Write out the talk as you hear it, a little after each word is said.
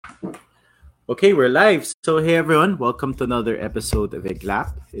Okay, we're live. So, hey everyone, welcome to another episode of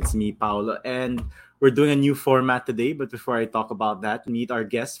Iglap. It's me, Paolo, and we're doing a new format today. But before I talk about that, meet our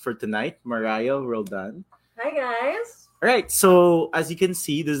guest for tonight, Mariah Roldan. Hi guys. All right, so as you can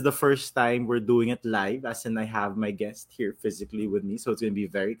see, this is the first time we're doing it live, as in I have my guest here physically with me. So, it's going to be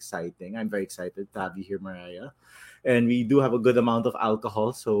very exciting. I'm very excited to have you here, Mariah. And we do have a good amount of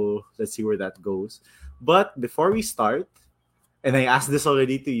alcohol, so let's see where that goes. But before we start, and I asked this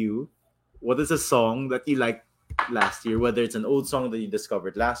already to you, what is a song that you liked last year? Whether it's an old song that you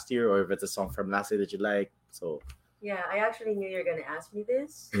discovered last year, or if it's a song from last year that you like. So Yeah, I actually knew you were gonna ask me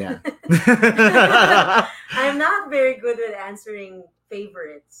this. yeah. I'm not very good with answering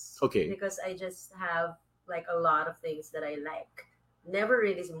favorites. Okay. Because I just have like a lot of things that I like. Never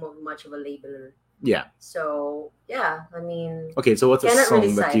really much of a labeler. Yeah. So yeah, I mean. Okay, so what's a Cannot song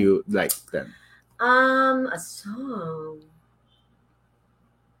really that cite. you like then? A song.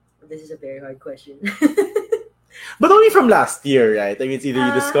 This is a very hard question. But only from last year, right? I mean, it's either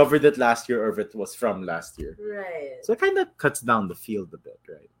you Uh, discovered it last year or if it was from last year. Right. So it kind of cuts down the field a bit,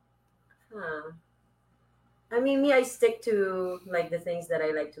 right? Huh. I mean, me, I stick to like the things that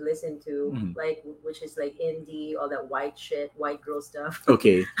I like to listen to, Mhm. like which is like indie, all that white shit, white girl stuff.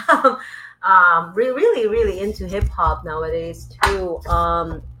 Okay. Really, really into hip hop nowadays too.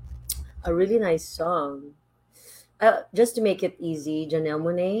 A really nice song. Just to make it easy, Janelle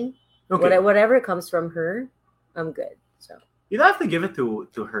Monáe. Okay. Whatever comes from her, I'm good. So You don't have to give it to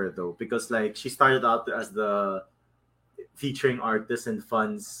her though, because like she started out as the featuring artists and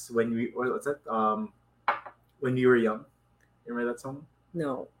funds when we what's that when we were young. You remember that song?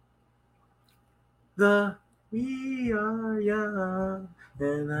 no, The We Are Young.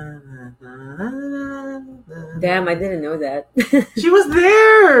 damn, I didn't know that. She was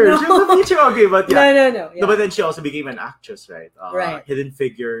there. No. She was a feature. Okay, but yeah. No. Yeah. No, but then she also became an actress, right? Right. Hidden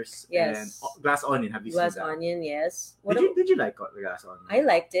Figures Yes. and Glass Onion. Have you Glass seen that? Onion, yes. Did you like Glass Onion? I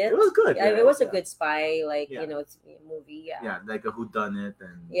liked it. It was good. Yeah, right? it was a Yeah. good spy, like Yeah. it's a movie. Yeah. Yeah, like a whodunit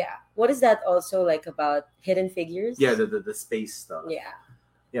and Yeah. What is that also like about Hidden Figures? yeah, the space stuff. Yeah.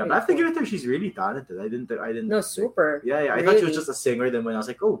 Yeah, Pretty but I have to cool. give it to her. She's really talented. I didn't. No, super. Yeah. I thought she was Really. just a singer. Then when I was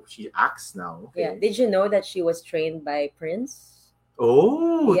like, oh, she acts now. Okay. Yeah. Did you know that she was trained by Prince?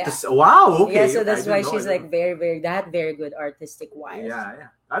 Oh, Yeah. wow. Okay. Yeah, so I that's didn't why know, she's I like didn't very good artistic know. wise.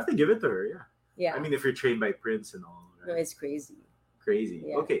 Yeah. I have to give it to her. Yeah. Yeah. I mean, if you're trained by Prince and all, No, right? it's crazy. Crazy.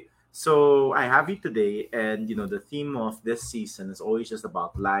 Yeah. Okay. So I have you today, and the theme of this season is always just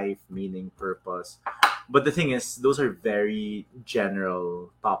about life, meaning, purpose. But the thing is, those are very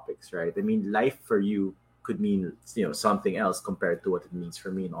general topics, right? I mean, life for you could mean something else compared to what it means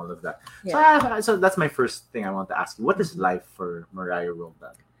for me and all of that. Yeah. So that's my first thing I want to ask you. What is life for Mariah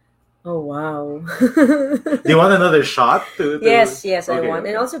Roldan? Oh wow. Do you want another shot? Yes, I Okay, want. okay.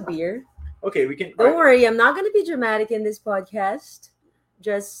 And also beer. Okay, we can. Don't worry, I'm not gonna be dramatic in this podcast.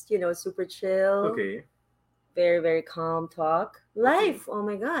 Just, super chill. Okay. Very, very calm talk. Life, oh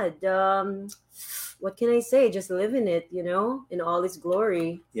my god. What can I say? Just living it, in all its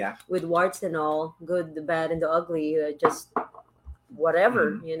glory. Yeah. With warts and all, good, the bad, and the ugly. Just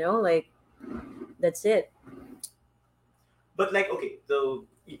whatever, Mhm. like that's it. But like, okay, so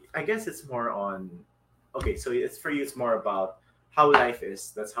I guess it's more on. Okay, so it's for you. It's more about how life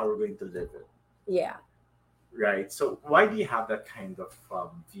is. That's how we're going to live it, Yeah. right? So why do you have that kind of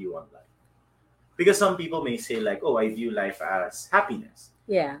view on life? Because some people may say like, oh, I view life as happiness.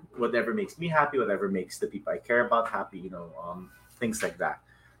 Yeah. Whatever makes me happy, whatever makes the people I care about happy, things like that.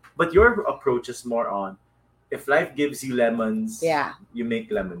 But your approach is more on if life gives you lemons, Yeah. you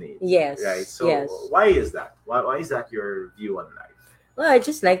make lemonade. Yes. Right. So yes. why is that? Why is that your view on life? Well, I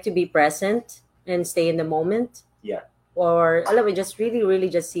just like to be present and stay in the moment. Yeah. Or let me just really, really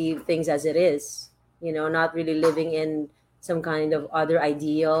just see things as it is. Not really living in some kind of other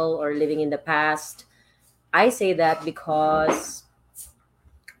ideal or living in the past. I say that because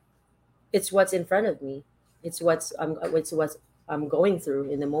it's what's in front of me. It's what I'm going through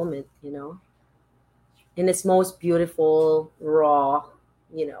in the moment, in its most beautiful, raw,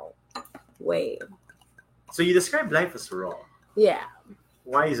 way. So you describe life as raw. Yeah.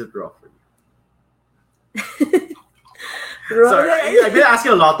 Why is it raw for you? Raw- Sorry, I've been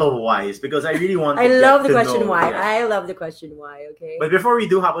asking a lot of whys because I really want. I to love get the to question know, why. yeah. I love the question why. Okay. But before we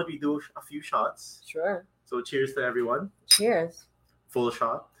do, how about we do a few shots? Sure. So cheers to everyone. Cheers. Full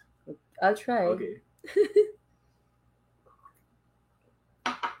shot. I'll try. Okay.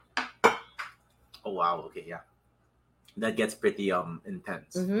 Oh wow. Okay. Yeah. That gets pretty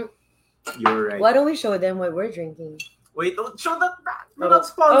intense. Mm-hmm. You're right. Why don't we show them what we're drinking? Wait, don't show that back. We're not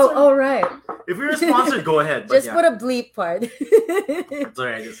sponsored. Oh, right. If you're sponsored, go ahead. But Just yeah, put a bleep part. it's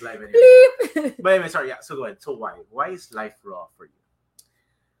alright. It's live anyway. Bleep. But anyway, sorry. Yeah. So go ahead. So why? Why is life raw for you?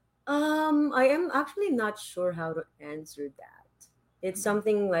 I am actually not sure how to answer that. It's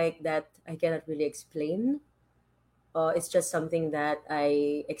something like that I cannot really explain. It's just something that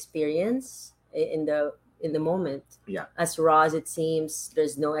I experience in the moment. Yeah. As raw as it seems,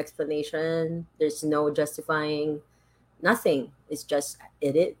 there's no explanation. There's no justifying. Nothing. It's just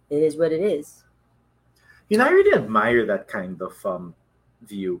it is what it is. I really admire that kind of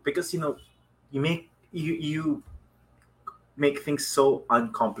view because you make things so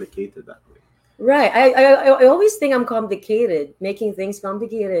uncomplicated that way. Right. I always think I'm complicated, making things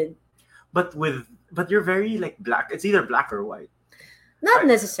complicated. But you're very like black. It's either black or white. Not I,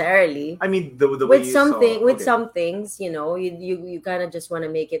 necessarily. I mean the way you saw. With Okay. some things, you kind of just want to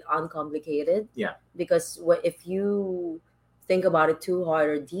make it uncomplicated. Yeah. Because if you think about it too hard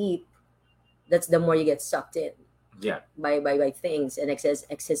or deep, that's the more you get sucked in Yeah. by things and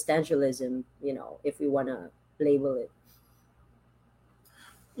existentialism. If we want to label it.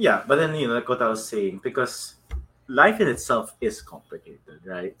 Yeah, but then like what I was saying, because life in itself is complicated,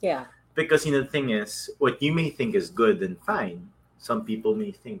 right? Yeah. Because the thing is, what you may think is good and fine, some people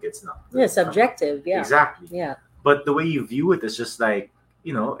may think it's not good Yeah. and fine. Subjective. Yeah. Exactly. Yeah. But the way you view it is just like,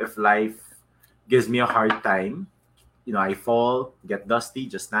 if life gives me a hard time, I fall, get dusty,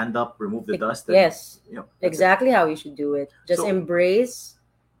 just stand up, remove the dust. And, Yes. that's it. Exactly how you should do it. Just So- embrace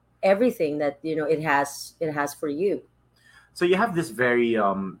everything that it has for you. So you have this very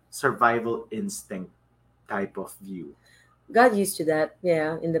survival instinct type of view. Got used to that,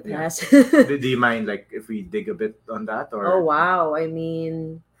 yeah, in the Yeah. past. Do you mind like if we dig a bit on that or? Oh wow! I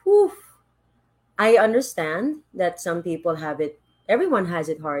mean, whew. I understand that some people have it. Everyone has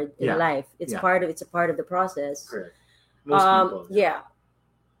it hard in Yeah. life. It's Yeah. a part of the process. Correct. Most people. Yeah.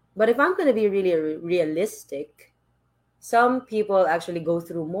 But if I'm gonna be really realistic, some people actually go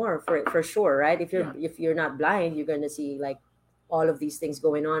through more for sure, right? If you're not blind, you're gonna see like all of these things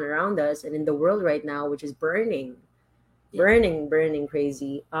going on around us and in the world right now, which is burning, Yeah. burning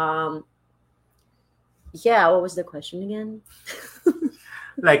crazy. Yeah. What was the question again?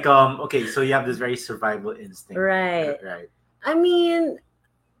 Like okay, so you have this very survival instinct. Right. Right. I mean,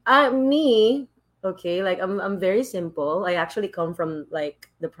 me, okay, like I'm very simple. I actually come from like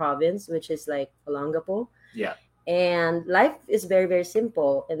the province, which is like Olongapo. Yeah. And life is very, very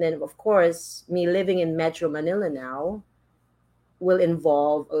simple. And then, of course, me living in Metro Manila now will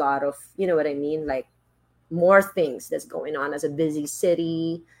involve a lot of, you know what I mean? Like more things that's going on as a busy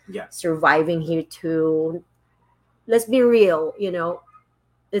city, Yeah. surviving here too. Let's be real,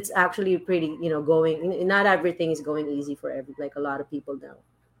 it's actually pretty, going, not everything is going easy for like a lot of people now.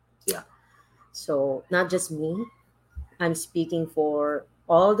 Yeah. So not just me, I'm speaking for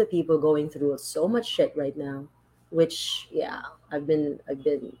all the people going through so much shit right now, which yeah, I've been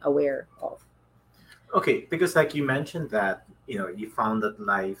aware of. Okay, because like you mentioned that you found that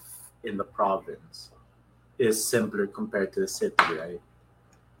life in the province is simpler compared to the city, right?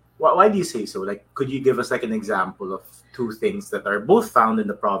 Why do you say so? Like, could you give us like an example of two things that are both found in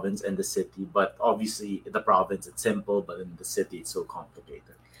the province and the city, but obviously in the province it's simple, but in the city it's so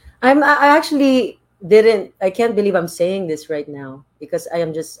complicated. I actually didn't. I can't believe I'm saying this right now because I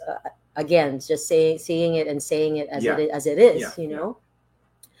am just again just seeing it and saying it as Yeah. it is. Yeah, You know,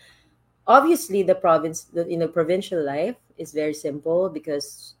 obviously the provincial life is very simple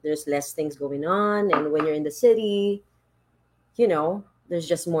because there's less things going on, and when you're in the city, there's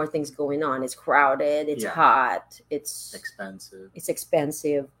just more things going on. It's crowded. It's Yeah. hot. Expensive. It's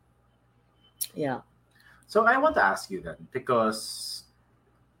expensive. Yeah. So I want to ask you then, because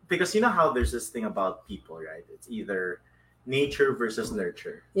you know how there's this thing about people, right? It's either nature versus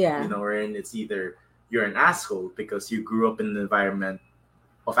nurture. Yeah. Wherein it's either you're an asshole because you grew up in an environment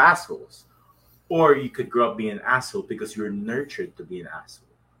of assholes, or you could grow up being an asshole because you're nurtured to be an asshole.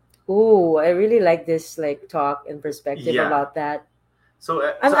 Ooh, I really like this talk and perspective Yeah. about that.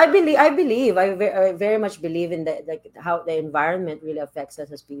 So, I very much believe in that, like how the environment really affects us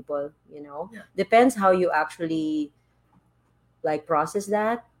as people. Yeah. Depends how you actually like process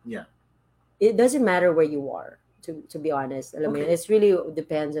that. Yeah. It doesn't matter where you are. To be honest, I mean, Okay. it's really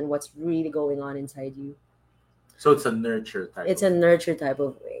depends on what's really going on inside you. So it's a nurture type. It's a nurture type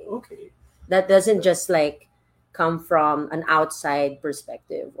of way. Okay. That doesn't just like come from an outside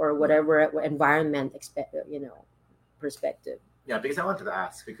perspective or whatever environment perspective. Yeah, because I wanted to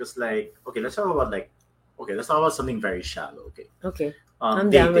ask because let's talk about something very shallow. Okay. Okay. I'm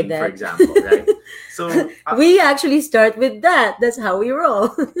down with Dating, for that. example, right? So We actually start with that. That's how we roll.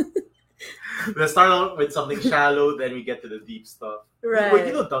 Let's start off with something shallow, then we get to the deep stuff. Right. Wait,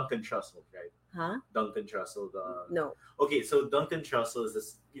 you know Duncan Trussell, right? Huh? Duncan Trussell, No. okay, so Duncan Trussell is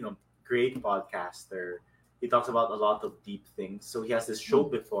this, great podcaster. He talks about a lot of deep things. So he has this show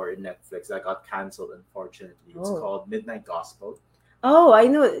before in Netflix that got canceled, unfortunately. It's Oh. called Midnight Gospel. Oh, I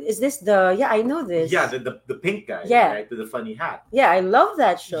know. Is this the? Yeah, I know this. Yeah, the pink guy, Yeah. right, with the funny hat. Yeah, I love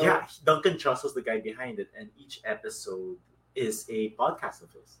that show. Yeah, Duncan Trussell's the guy behind it, and each episode is a podcast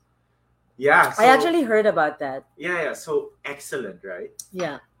of his. Yeah, I actually heard about that. Yeah, so excellent, right?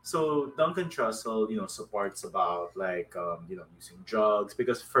 Yeah. So Duncan Trussell, supports about using drugs,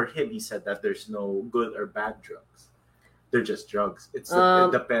 because for him he said that there's no good or bad drugs. They're just drugs. It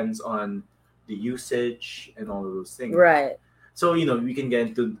depends on the usage and all of those things. Right. So we can get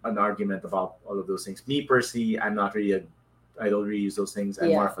into an argument about all of those things. Me personally, I don't really use those things. I'm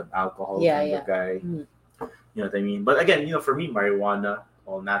more of an alcohol kind of guy. Mhm. You know what I mean? But again, for me, marijuana,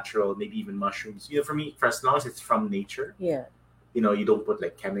 all natural, maybe even mushrooms. For me, for as long as it's from nature. Yeah. You don't put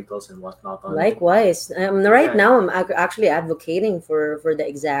like chemicals and whatnot on it. Likewise. Right now I'm actually advocating for the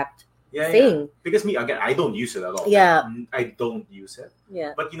exact thing. Yeah. Because me, again, I don't use it at all. Yeah. I don't use it.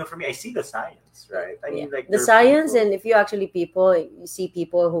 Yeah. But for me, I see the science, right? I mean, like the science, and if you see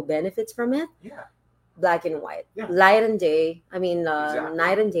people who benefits from it. Yeah. Black and white. Yeah. Light and day. I mean, Exactly.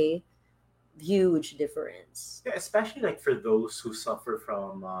 night and day. Huge difference. Yeah, especially like for those who suffer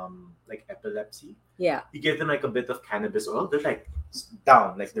from like epilepsy. Yeah. You give them like a bit of cannabis oil, they're like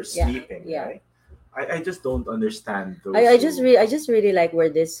down, like they're sleeping. Yeah. Right? I just don't understand those. I just really like where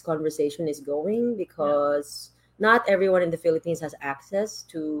this conversation is going, because not everyone in the Philippines has access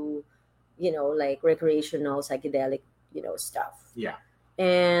to, like recreational psychedelic, stuff. Yeah.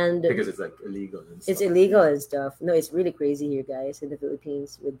 And because it's like illegal and stuff. It's illegal and stuff. No, it's really crazy here, guys, in the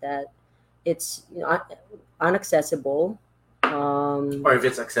Philippines with that. It's unaccessible. Or if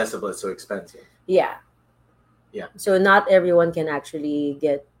it's accessible, it's so expensive. Yeah. Yeah. So not everyone can actually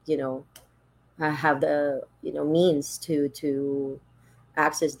get, have the, means to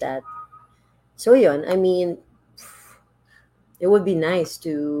access that. So yun, I mean, it would be nice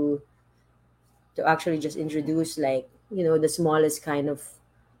to actually just introduce like, the smallest kind of,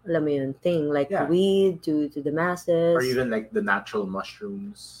 alam mo yun, thing, like weed to the masses. Or even like the natural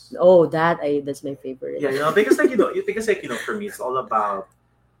mushrooms. Oh, that's my favorite. Yeah, because for me, it's all about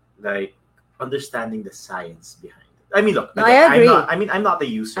like understanding the science behind it. I mean, look, No, I agree. I'm not the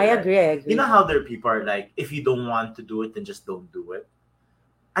user. I right? agree. You know how there are people are like, if you don't want to do it, then just don't do it.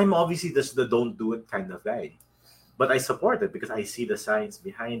 I'm obviously just the don't do it kind of guy. But I support it because I see the science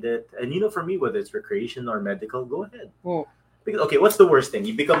behind it. And for me, whether it's recreation or medical, go ahead. Because, okay, what's the worst thing?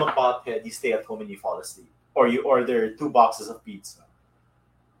 You become a pothead, you stay at home and you fall asleep. Or you order 2 boxes of pizza.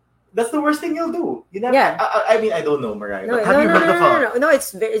 That's the worst thing you'll do. You never. Yeah. I mean, I don't know, Mariah. No, but have you heard of no.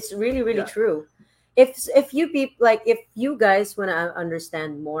 It's really true. If you people like, if you guys want to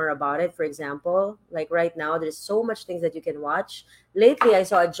understand more about it, for example, like right now, there's so much things that you can watch. Lately, I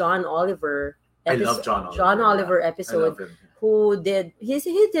saw a John Oliver. I love John Oliver. John Oliver episode. I love him. Who did he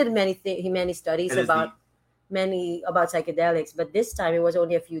did many studies LSD. about psychedelics, but this time it was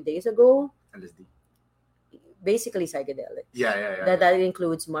only a few days ago. LSD. Basically psychedelics. Yeah. That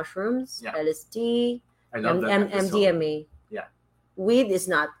includes mushrooms, Yeah. LSD, I love that episode. MDMA. Yeah. Weed is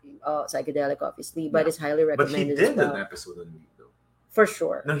not psychedelic, obviously, but it's highly But he recommended. did as well. an episode on weed, though. For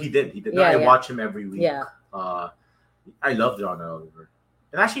sure. No, he did. Yeah, I yeah. watch him every week. Yeah. I love John Oliver.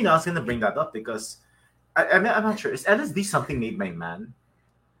 And actually, now I was going to bring that up because I'm not sure. Is LSD something made by man?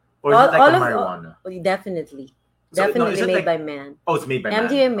 Or is it like a marijuana? Definitely. So, Definitely is it made like- by man. Oh, it's made by man.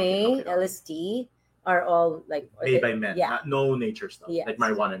 MDMA, Okay. LSD are all like Made by men. Yeah. No nature stuff. Yes. Like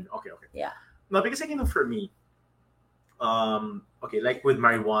marijuana. Okay. Yeah. No, because for me, okay, like with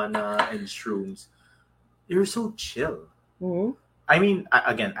marijuana and shrooms, you're so chill. Mhm. I mean,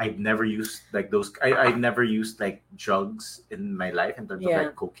 again, I've never used like those. I've never used like drugs in my life in terms of Yeah.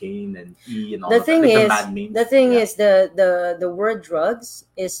 like cocaine and and all The of thing that. Like is, the bad names. the thing Yeah. is the word drugs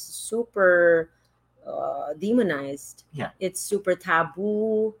is super demonized. Yeah. It's super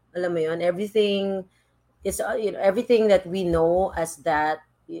taboo. Alam mo yun, everything is everything that we know as that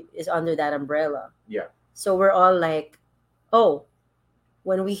is under that umbrella. Yeah. So we're all like, oh,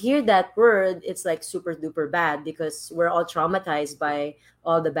 when we hear that word, it's like super duper bad because we're all traumatized by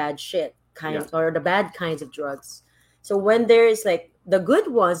all the bad shit or the bad kinds of drugs. So when there is like the good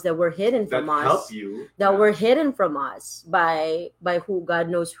ones that were hidden that from us, help you. that were hidden from us by who God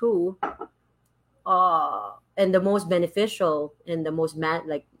knows who, and the most beneficial and the most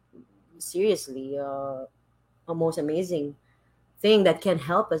seriously, a most amazing thing that can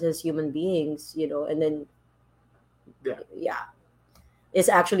help us as human beings, and then Yeah. is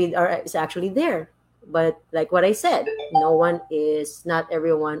actually there. But like what I said, not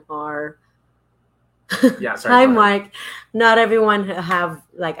everyone are. Yeah, sorry, Hi, go ahead. Mark. Not everyone have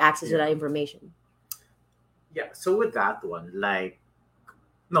like access to Yeah. that information. Yeah, so with that one, like,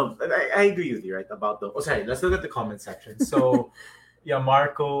 no, I agree with you, right? About the. Oh, sorry, let's look at the comment section. So, yeah,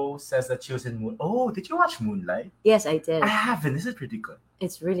 Marco says that she was in Moon. Oh, did you watch Moonlight? Yes, I did. I haven't. This is pretty good.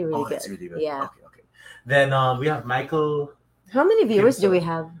 It's really, really Oh, good. it's really good. Yeah. Okay, okay. Then we have Michael. How many viewers do Kimson. we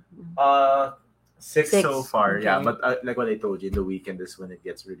have? Uh, six Six. so far. Yeah, Okay. but like what I told you, in the weekend is when it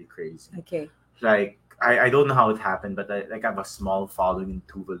gets really crazy. Okay. Like I don't know how it happened, but I have a small following in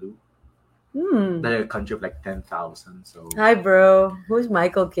Tuvalu. Hmm. Like a country of like 10,000. So Hi, bro. Who's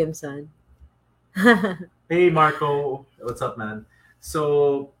Michael Kimson? hey Marco, what's up, man?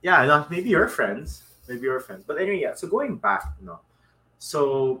 So yeah, no, maybe you're friends. Maybe you're friends. But anyway, yeah. So going back,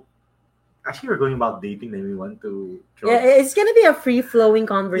 So actually, we're going about dating. Then we want to. Yeah, it's gonna be a free flowing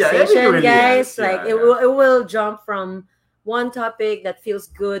conversation, really guys. is. Yeah, Like it will jump from one topic that feels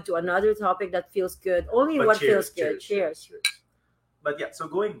good to another topic that feels good. Only But what cheers, feels good. Cheers. But yeah, so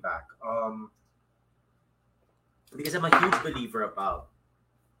going back, because I'm a huge believer about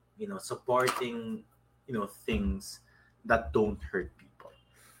supporting things that don't hurt people.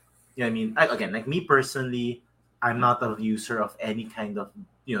 You know what I mean? Again, like me personally, I'm not a user of any kind of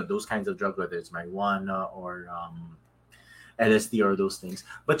those kinds of drug, whether it's marijuana or LSD or those things.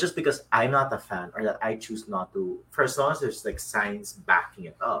 But just because I'm not a fan or that I choose not to, for as long as there's like science backing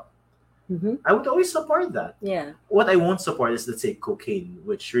it up, Mm-hmm. I would always support that. Yeah. What I won't support is, let's say, cocaine,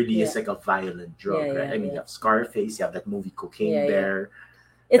 which really is Yeah. like a violent drug, Yeah, right? yeah, I mean, you yeah. have Scarface, you have that movie Cocaine Yeah, yeah. Bear.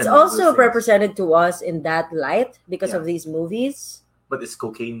 It's and all those also things. represented to us in that light because Yeah. of these movies. But is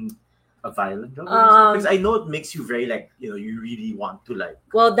cocaine a violent drug? Um, Because I know it makes you very like, you really want to like.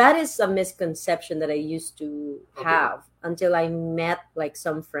 Well, that is a misconception that I used to Okay. have until I met like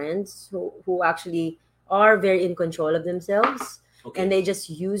some friends who actually are very in control of themselves. Okay. And they just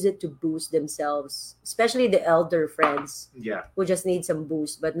use it to boost themselves, especially the elder friends Yeah. who just need some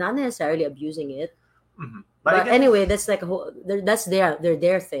boost, but not necessarily abusing it. Mhm. But, I guess anyway, that's like a whole. That's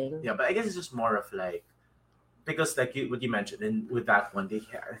their thing. Yeah, but I guess it's just more of like, because like what you mentioned, and with that one, they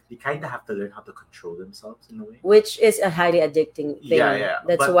kind of have to learn how to control themselves in a way. Which is a highly addicting thing. Yeah.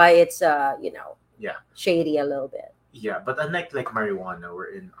 That's But- why it's Yeah. shady a little bit. Yeah, but unlike like marijuana,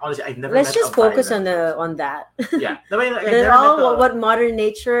 we're in. Honestly, I've never. Let's met just a focus violent on that. person. Yeah, no, I've They're never all met a- what modern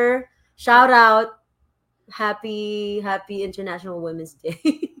nature. Shout out, happy International Women's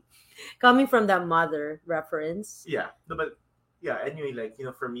Day, coming from that mother reference. Yeah, no, but yeah. Anyway, like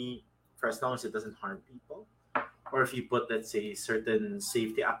for me, for as long as it doesn't harm people, or if you put, let's say, certain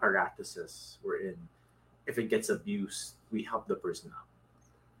safety apparatuses we're in, if it gets abused, we help the person out.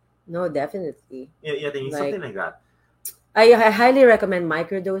 No, definitely. Yeah, they need something like that. I highly recommend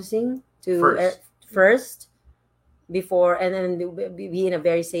microdosing to first before, and then be in a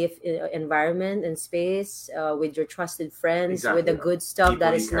very safe environment and space with your trusted friends, with the good stuff People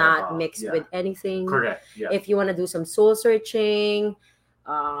that you is care not about. mixed Yeah. with anything. Correct. Yeah. If you want to do some soul searching,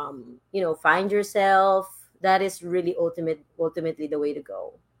 find yourself. That is really ultimately the way to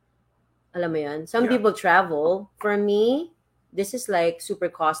go. Alam mo yun? Some Yeah. people travel. For me, this is like super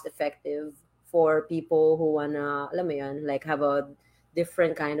cost effective for people who wanna, alam mo yun, like have a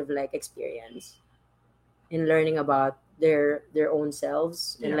different kind of like experience in learning about their own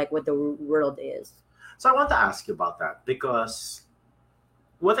selves and Yeah. like what the world is. So I want to ask you about that, because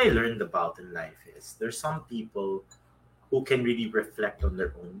what I learned about in life is there's some people who can really reflect on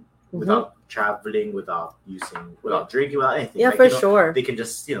their own without traveling, without drinking, without anything. Yeah, Like, for sure. They can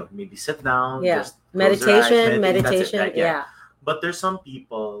just maybe sit down, Yeah. just close their eyes, Meditation. that's it, right? Yeah. But there's some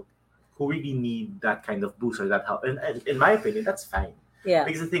people who really need that kind of boost or that help, and in my opinion, that's fine. Yeah.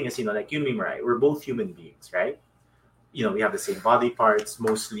 Because the thing is, like you and me, right? We're both human beings, right? We have the same body parts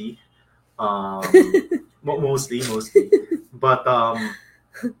mostly. Mostly.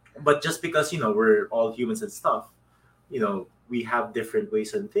 But just because we're all humans and stuff, we have different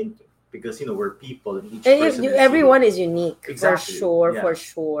ways of thinking, because we're people, and each person is everyone unique. is unique. Exactly. For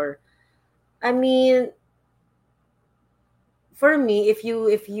sure. I mean, for me, if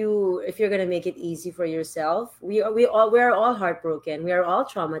you're gonna make it easy for yourself, we're all heartbroken. We are all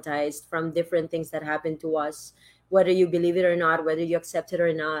traumatized from different things that happen to us, whether you believe it or not, whether you accept it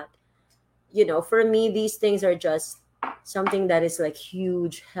or not. For me, these things are just something that is like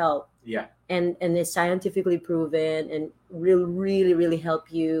huge help. Yeah. And is scientifically proven and will really, really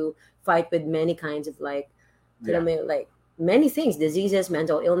help you fight with many kinds of like many things, diseases,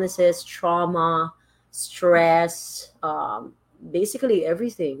 mental illnesses, trauma, stress, basically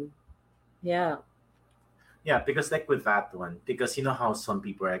everything. Yeah. Yeah, because like with that one, because you know how some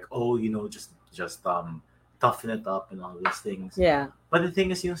people are like, oh, just toughen it up and all these things. Yeah. But the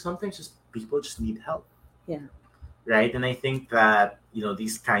thing is, sometimes just people just need help, Yeah. right? And I think that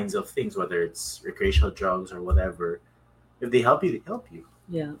these kinds of things, whether it's recreational drugs or whatever, if they help you, they help you.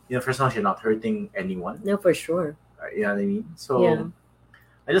 Yeah. First of all, you're not hurting anyone. No, for sure. You know what I mean? Yeah. So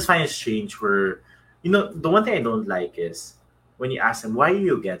I just find it strange where, the one thing I don't like is when you ask them, why are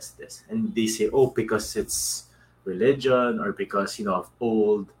you against this? And they say, oh, because it's religion or because, of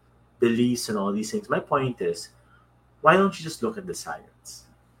old beliefs and all these things. My point is, why don't you just look at the science?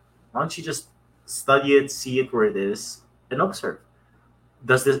 Why don't you just study it, see it where it is, and observe?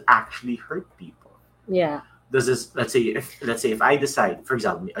 Does this actually hurt people? Yeah. Does this, let's say if I decide, for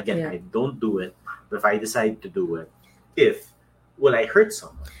example, again, Yeah. I don't do it, but if I decide to do it, if will I hurt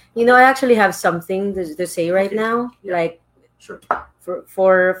someone? I actually have something to say right Okay. now. Yeah. Like Sure.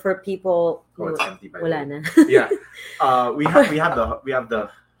 for people. Oh, it's empty by the Wala way. na. Yeah. We have the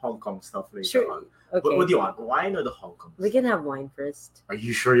Hong Kong stuff later Sure. on. Okay. What do you want? Wine or the Hong Kong? We can have wine first. Are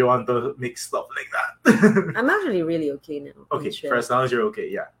you sure you want to mix stuff like that? I'm actually really okay now. Okay, I'm chill. for as long as you're okay,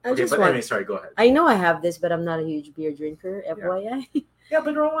 yeah. I Okay, just but want- anyway, sorry, go ahead. I know I have this, but I'm not a huge beer drinker. FYI. Yeah,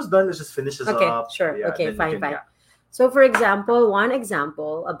 but we're almost done. Let's just finish this Okay, up. sure. Yeah, Okay, then you fine, can- fine. yeah. So, for example, one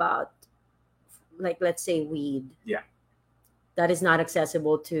example about, like, let's say weed. Yeah. That is not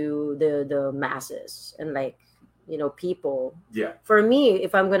accessible to the masses and people. Yeah. For me,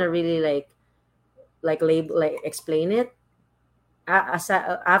 if I'm gonna really explain it,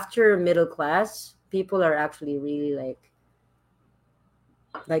 after middle class, people are actually really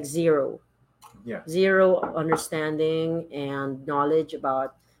like zero. Yeah. Zero understanding and knowledge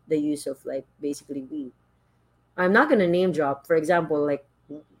about the use of basically weed. I'm not gonna name drop. For example,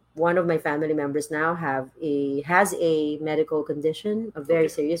 one of my family members now has a medical condition, a very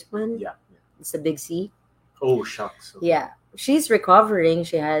Okay. serious one. Yeah. It's a big C. Oh shucks. Okay. Yeah, she's recovering.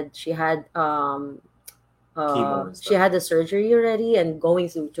 She had Chemo and she stuff. had the surgery already and going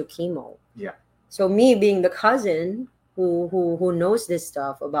through to chemo. Yeah. So me being the cousin who knows this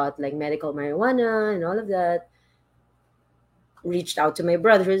stuff about medical marijuana and all of that, reached out to my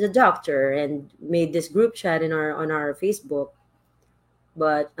brother who's a doctor and made this group chat on our Facebook.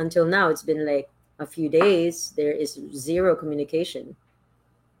 But until now, it's been a few days. There is zero communication.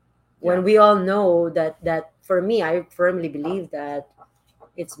 When Yeah. we all know that for me, I firmly believe that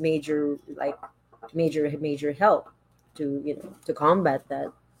it's major help to combat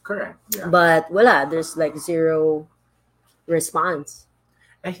that. Correct. Yeah. But voila, there's zero response.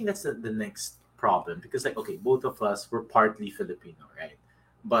 I think that's the next problem because okay, both of us were partly Filipino, right?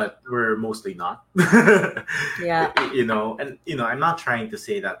 But we're mostly not. Yeah. And I'm not trying to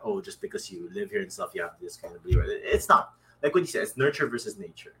say that just because you live here and stuff, you have this kind of belief. It's not. Like what you said, it's nurture versus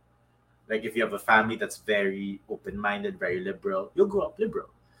nature. Like if you have a family that's very open-minded, very liberal, you'll grow up liberal.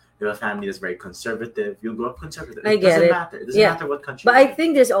 If you have a family that's very conservative, you'll grow up conservative. I get doesn't it. matter. It doesn't Yeah. matter what country. But you're I in.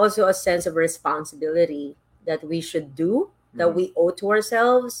 think there's also a sense of responsibility that we should do, that Mhm. we owe to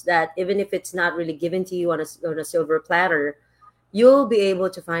ourselves, that even if it's not really given to you on a silver platter, you'll be able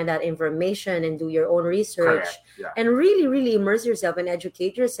to find that information and do your own research. Correct. Yeah. And really, really immerse yourself and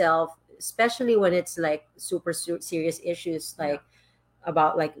educate yourself, especially when it's super serious issues,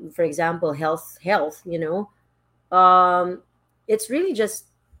 about for example, health, it's really just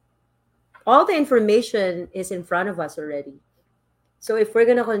all the information is in front of us already. So if we're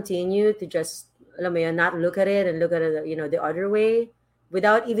gonna continue to just alam mo yun, not look at it and look at it, the other way,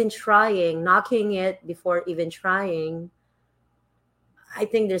 without even trying, knocking it before even trying, I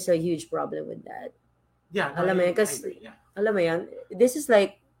think there's a huge problem with that. Yeah. No, Alam mo I yun, 'cause- agree, yeah. Alam mo yan, this is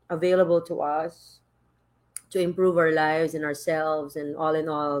available to us to improve our lives and ourselves and all in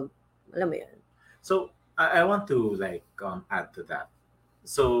all. Alam mo yan. So I want to add to that.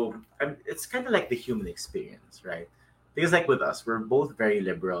 So it's kind of like the human experience, right? Because with us, we're both very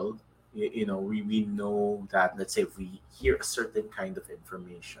liberal. We know that let's say if we hear a certain kind of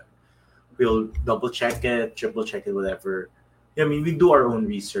information, we'll double check it, triple check it, whatever. I mean, we do our own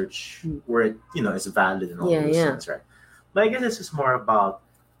research where it is valid and all Yeah, those yeah. things, right? But I guess this is more about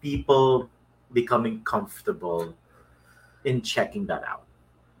people becoming comfortable in checking that out.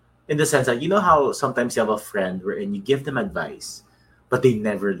 In the sense that how sometimes you have a friend wherein you give them advice, but they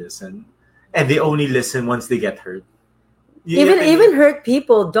never listen, and they only listen once they get hurt. Even hurt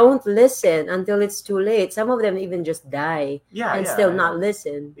people don't listen until it's too late. Some of them even just die and still I not know.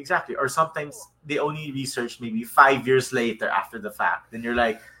 listen. Exactly. Or sometimes they only research maybe 5 years later after the fact. Then you're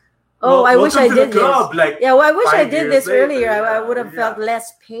like, Oh, I wish welcome I to the did club. this. Like Yeah, well, I wish I 5 did years this earlier. later. I Yeah, would have felt yeah.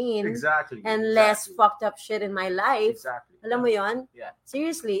 less pain Exactly. and less Exactly. fucked up shit in my life. Exactly. Alam mo yon? Yeah.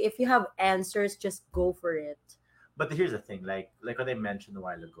 Seriously, if you have answers, just go for it. But here's the thing, like what I mentioned a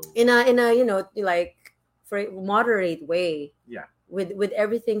while ago. In a like for a moderate way. Yeah. With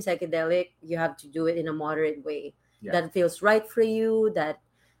everything psychedelic, you have to do it in a moderate way Yeah. that feels right for you. That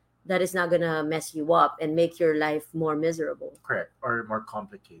is not gonna mess you up and make your life more miserable. Correct. Or more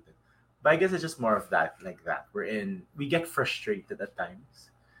complicated. But I guess it's just more of that, like that. We get frustrated at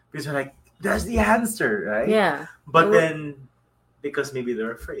times because we're like, there's the answer, right? Yeah. But then because maybe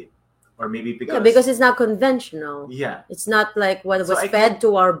they're afraid. Or maybe because because it's not conventional. Yeah. It's not like what So was I fed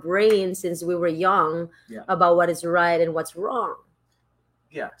to our brain since we were young Yeah. about what is right and what's wrong.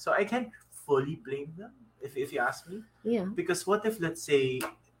 Yeah. So I can't fully blame them if you ask me. Yeah. Because what if, let's say,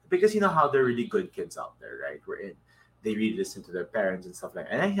 because you know how they're really good kids out there, right? They really listen to their parents and stuff like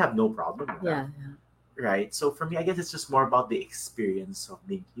that. And I have no problem with Yeah. that. Right? So for me, I guess it's just more about the experience of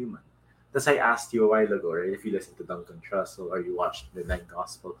being human. That's I asked you a while ago, right? If you listen to Duncan Trussell or you watched Midnight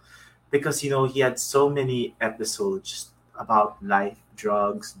Gospel. Because, he had so many episodes about life,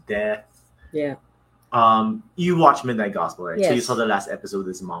 drugs, death. Yeah. You watched Midnight Gospel, right? So you Yes. saw the last episode with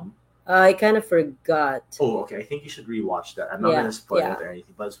his mom. I kind of forgot. Oh, okay. I think you should rewatch that. I'm not Yeah, gonna spoil yeah. it or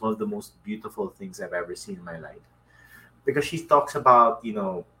anything, but it's one of the most beautiful things I've ever seen in my life. Because she talks about,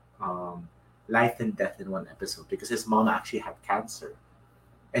 life and death in one episode. Because his mom actually had cancer,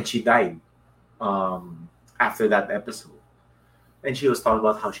 and she died after that episode. And she was talking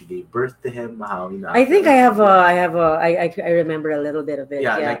about how she gave birth to him. How I think I remember a little bit of it.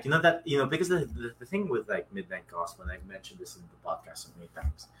 yeah, Yeah. like because the thing with like Midnight Gospel, and I've mentioned this in the podcast so many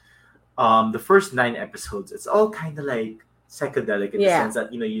times. The first 9 episodes, it's all kind of like psychedelic in the Yeah. sense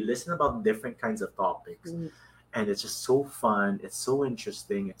that you listen about different kinds of topics, Mhm. and it's just so fun. It's so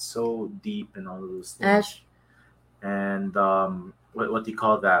interesting. It's so deep and all of those things. Ash. And what do you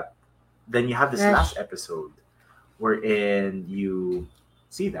call that? Then you have this Ash. last episode wherein you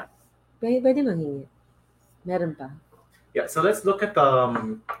see that. Pwede manghingi. Meron pa. Yeah, so let's look at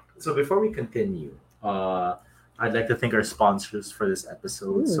so before we continue, I'd like to thank our sponsors for this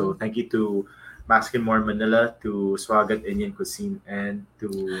episode. So thank you to Mexican More Manila, to Swagat Indian Cuisine, and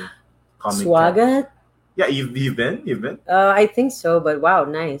to Comic Swagat? Yeah, you've been? I think so, but wow,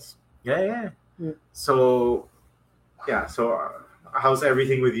 nice. Yeah. Mm. So how's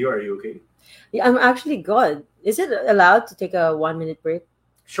everything with you? Are you okay? Yeah, I'm actually good. Is it allowed to take a 1-minute break?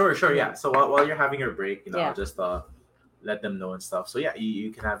 Sure, yeah. So while you're having your break, Yeah. I'll just let them know and stuff. So yeah,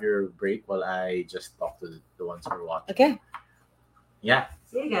 you can have your break while I just talk to the ones who are watching. Okay. Yeah.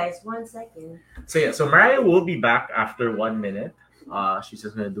 See you guys. 1 second. So Mariah will be back after 1 minute. She's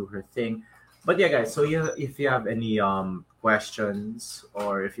just gonna do her thing. But yeah, guys. So yeah, if you have any questions,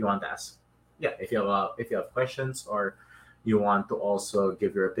 or if you want to ask, if you have questions, or you want to also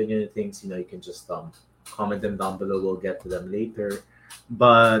give your opinion and things, you can just comment them down below. We'll get to them later.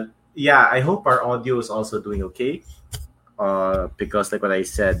 But yeah, I hope our audio is also doing okay. Because like what I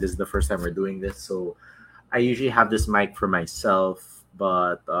said, this is the first time we're doing this, so I usually have this mic for myself,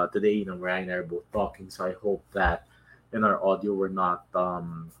 but today, Ryan and I are both talking, so I hope that in our audio we're not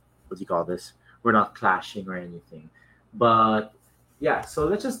what do you call this? We're not clashing or anything. But yeah, so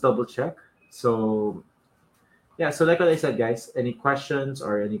let's just double check. So yeah, so like what I said, guys, any questions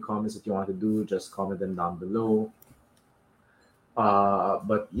or any comments that you want to do, just comment them down below.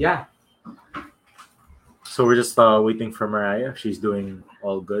 But yeah. So we're just waiting for Mariah. She's doing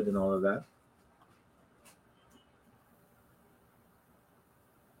all good and all of that.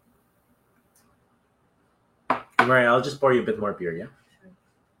 Mariah, I'll just pour you a bit more beer, yeah?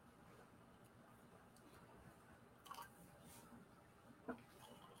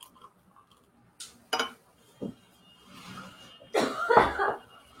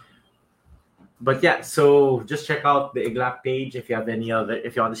 But yeah, so just check out the Iglap page if you want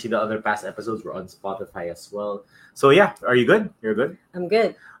to see the other past episodes. We're on Spotify as well. So yeah, are you good? You're good? I'm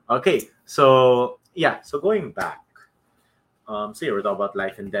good. Okay, so yeah, so going back. So yeah, we're talking about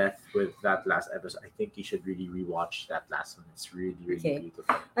life and death with that last episode. I think you should really rewatch that last one. It's really, really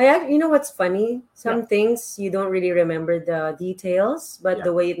beautiful. You know what's funny? Some things you don't really remember the details, but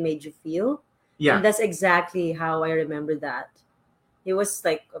the way it made you feel. Yeah. And that's exactly how I remember that. It was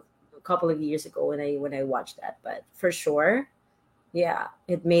like a couple of years ago when I watched that, but for sure, yeah,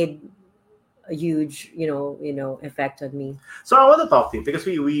 it made a huge effect on me. So I want to talk to you because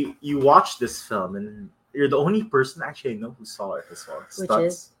you watched this film and you're the only person actually I know who saw it as well. Which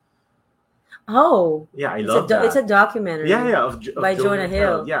is yeah, I love that. It's a documentary. Yeah, of by Jonah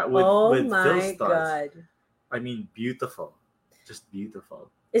Hill. Yeah, with Phil my Stutz. God. I mean, beautiful, just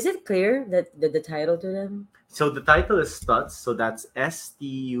beautiful. Is it clear that the title to them? So the title is Stutz. So that's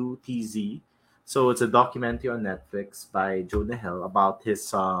Stutz. So it's a documentary on Netflix by Jonah Hill about his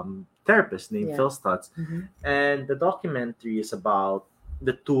therapist named Yeah. Phil Stutz, Mm-hmm. and the documentary is about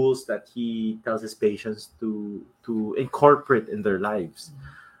the tools that he tells his patients to incorporate in their lives,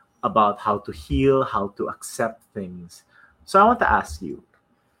 about how to heal, how to accept things. So I want to ask you,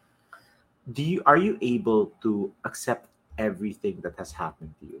 are you able to accept everything that has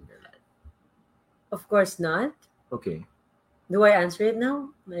happened to you in your life? Of course not. Okay. Do I answer it now?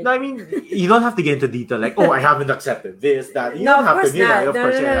 Like, No, I mean, you don't have to get into detail like, oh, I haven't accepted this, that. You no, don't of have to, course not. of No,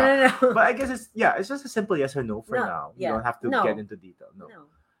 course, no, no, yeah, yeah. no, no. But I guess it's just a simple yes or no for No, now. You yeah, don't have to get no, into detail, no. no.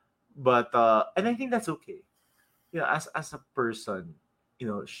 But and I think that's okay. As a person,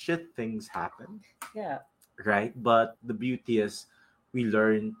 shit things happen, Yeah. right? But the beauty is we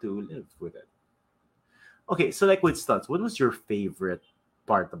learn to live with it. Okay, so like with studs, what was your favorite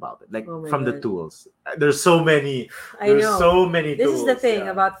part about it? Like Oh my from the god. tools. There's so many. I There's know. so many This tools. is the thing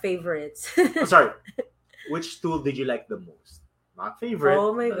yeah. about favorites. Oh, sorry. Which tool did you like the most? Not favorite.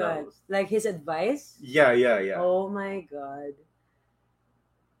 Oh my the god. most. Like his advice? Yeah, yeah, yeah. Oh my god.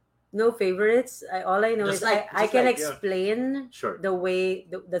 No favorites. All I know Just is like- I just can like, yeah. explain Sure. the way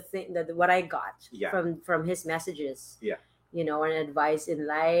the thing that what I got Yeah. from his messages. Yeah. And advice in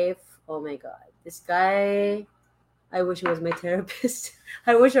life. Oh my god. This guy, I wish he was my therapist.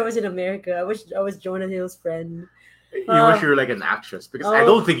 I wish I was in America. I wish I was Jonah Hill's friend. You Oh. wish you were like an actress because I Oh.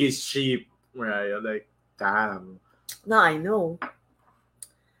 don't think he's cheap. Right? Like, damn. No, I know.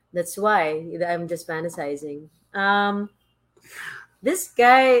 That's why I'm just fantasizing. This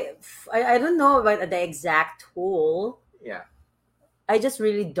guy, I don't know about the exact tool. Yeah. I just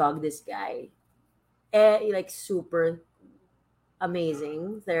really dug this guy. Like super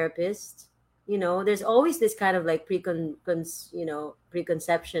amazing therapist. There's always this kind of like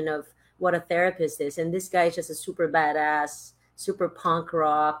preconception of what a therapist is, and this guy is just a super badass, super punk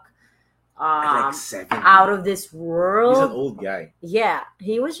rock, At like 70. out of this He's an world. old guy. Yeah,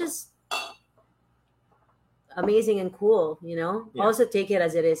 he was just amazing and cool. Yeah. Also take it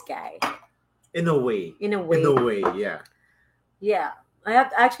as it is, guy. In a way. In a way, In a way, yeah. yeah. I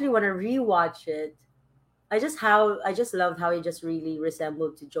actually want to rewatch it. I just loved how he just really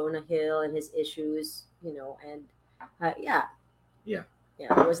resembled to Jonah Hill and his issues, and yeah. Yeah.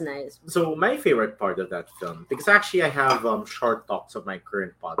 Yeah, it was nice. So my favorite part of that film, because actually I have short talks of my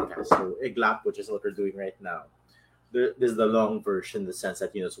current podcast. So Iglap, which is what we're doing right now. This is the long version in the sense that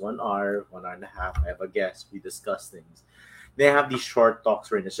it's 1 hour, 1 hour and a half. I have a guest, we discuss things. They have these short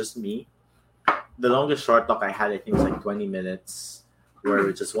talks where it's just me. The longest short talk I had, I think, was like 20 minutes, where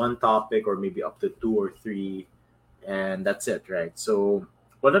it's just one topic or maybe up to 2 or 3, and that's it, right? So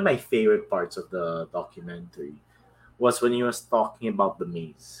one of my favorite parts of the documentary was when he was talking about the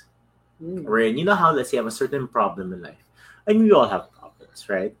maze. Mm. Wherein, how, let's say, you have a certain problem in life. I mean, we all have problems,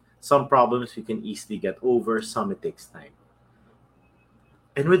 right? Some problems we can easily get over, some it takes time.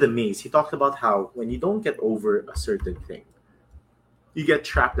 And with the maze, he talked about how when you don't get over a certain thing, you get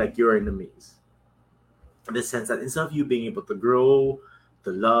trapped like you're in a maze. In the sense that instead of you being able to grow, to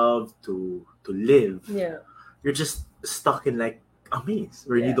love, to live, Yeah, you're just stuck in like a maze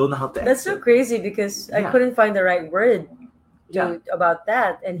where you Yeah. don't know how to that's so exit. crazy because I Yeah. couldn't find the right word Yeah. about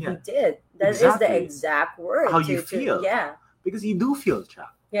that, and Yeah. he did. That is the Exactly. exact word. How you feel. Yeah, Because you do feel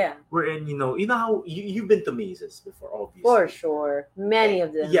trapped. yeah, Wherein, you know how you've been to mazes before, obviously. for sure. Many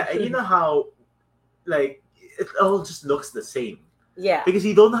of them. Yeah, and you know how, like, it all just looks the same. Yeah, Because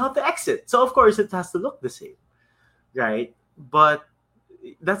you don't know how to exit. So, of course, it has to look the same. Right? But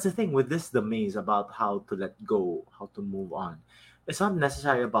that's the thing with the maze about how to let go, how to move on. It's not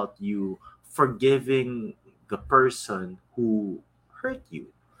necessarily about you forgiving the person who hurt you.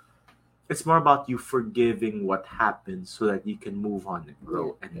 It's more about you forgiving what happened so that you can move on and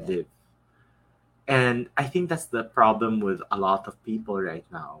grow Yeah, and yeah. live. And I think that's the problem with a lot of people right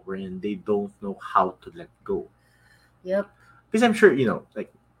now, wherein they don't know how to let go. Yep. Because I'm sure,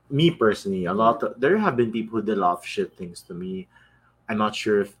 like me personally, there have been people who did a lot of shit things to me. I'm not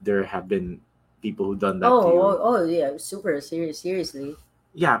sure if there have been people who done that to you. Oh, yeah, super seriously.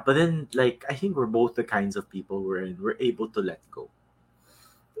 Yeah, but then like I think we're both the kinds of people wherein we're able to let go.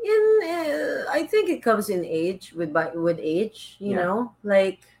 I think it comes in age with age. Yeah.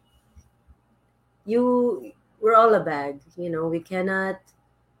 Like we're all a bag. We cannot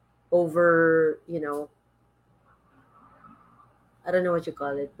over. I don't know what you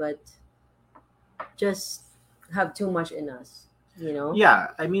call it, but just have too much in us. Yeah,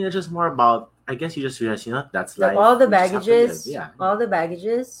 I mean it's just more about I guess you just realize, that's Like life. all the We just have to live. baggages, Yeah. all the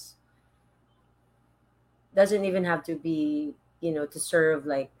baggages doesn't even have to be to serve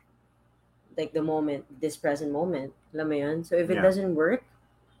like the moment, this present moment. Alam mo yun? So if it Yeah. doesn't work,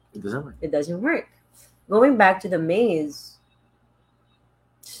 It doesn't work. it doesn't work. Going back to the maze,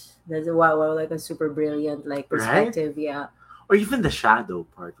 that's wow, like a super brilliant like Right? perspective. Yeah. Or even the shadow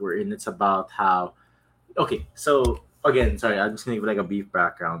part, wherein it's about how. Okay, so again, sorry, I'm just gonna give like a brief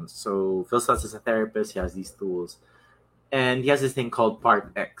background. So Phil Stutz is a therapist. He has these tools, and he has this thing called Part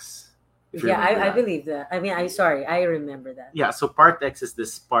X. If you Yeah, remember I that. believe that. I mean, I remember that. Yeah, so Part X is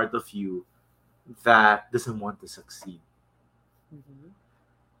this part of you that doesn't want to succeed, Mhm.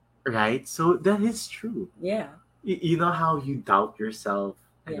 right? So that is true. Yeah. You know how you doubt yourself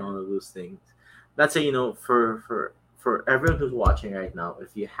and Yeah. all of those things. Let's say, for everyone who's watching right now,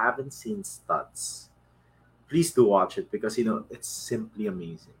 if you haven't seen Stutz, please do watch it because it's simply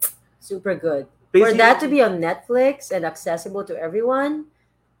amazing. Super good. For Basically, that to be on Netflix and accessible to everyone,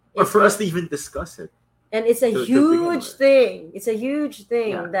 or it's for us to even discuss it. and it's a to begin huge with. thing. It's a huge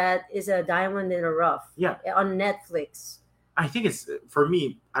thing Yeah. that is a diamond in the rough. Yeah. On Netflix. I think it's, for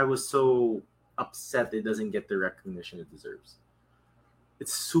me, I was so upset it doesn't get the recognition it deserves.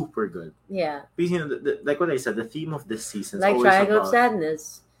 It's super good. Yeah. Because, like what I said, the theme of this season is Like always Triangle of about...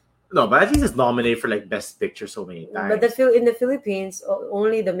 Sadness. No, but at least it's nominated for like Best Picture so many times. But in the Philippines,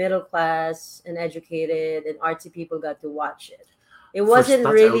 only the middle class and educated and artsy people got to watch it. It wasn't Stutz,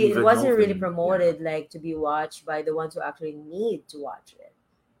 I don't really even know if promoted like to be watched by the ones who actually need to watch it.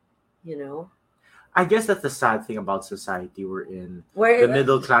 I guess that's the sad thing about society we're in. Where The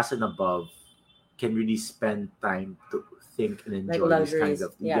middle class and above can really spend time to think and enjoy these kinds luxuries,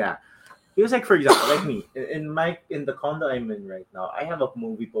 of... yeah. Because, like, for example, like me, in the condo I'm in right now, I have a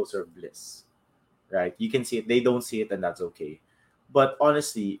movie poster of Bliss. Right? You can see it. They don't see it, and that's okay. But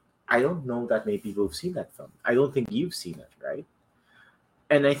honestly, I don't know that many people have seen that film. I don't think you've seen it, right?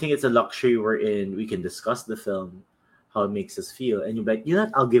 And I think it's a luxury we're in. We can discuss the film, how it makes us feel, and you're like,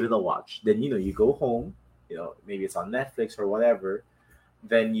 what? I'll give it a watch. Then you go home. Maybe it's on Netflix or whatever.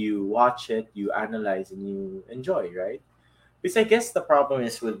 Then you watch it, you analyze, and you enjoy, right? Because I guess the problem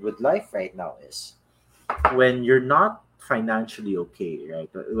is with life right now is when you're not financially okay, right?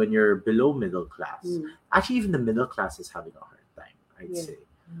 When you're below middle class, actually even the middle class is having a hard time, I'd Yeah. say.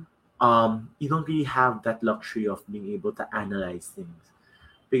 You don't really have that luxury of being able to analyze things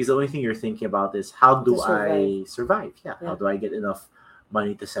because the only thing you're thinking about is how do To I survive? Yeah. How do I get enough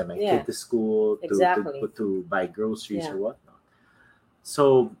money to send my Yeah. kid to school, Exactly. to buy groceries Yeah. or whatnot.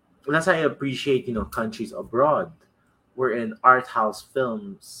 So that's why I appreciate countries abroad wherein art house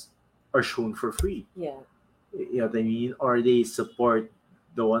films are shown for free. Yeah. You know what I mean? Or they support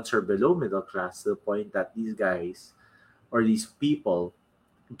the ones who are below middle class to the point that these guys or these people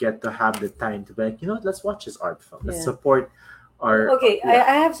get to have the time to be like, what, let's watch this art film. Let's Yeah. support our... Okay, Yeah.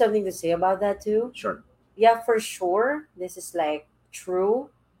 I have something to say about that too. Sure. Yeah, for sure. This is like true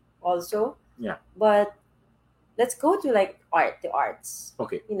also. Yeah. But let's go to like the arts.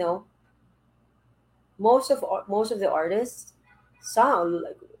 Okay. Most of the artists, some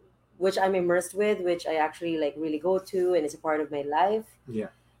like, which I'm immersed with, which I actually like really go to and it's a part of my life. Yeah.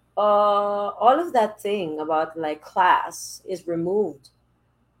 All of that thing about like class is removed.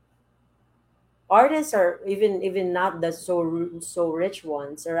 Artists are even not the so rich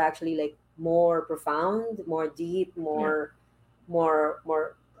ones are actually like more profound, more deep, more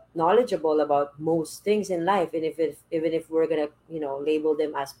knowledgeable about most things in life, and even if we're gonna label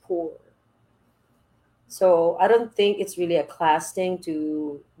them as poor. So I don't think it's really a class thing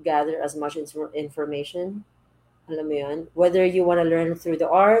to gather as much information. Alam mo yun? Whether you want to learn through the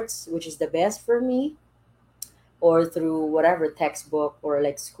arts, which is the best for me, or through whatever textbook or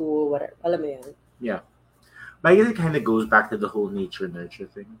like school, whatever. Alam mo yun? Yeah. But I guess it kind of goes back to the whole nature nurture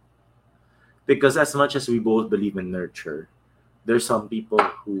thing. Because as much as we both believe in nurture, there's some people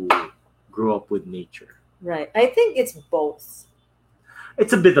who grew up with nature. Right. I think it's both.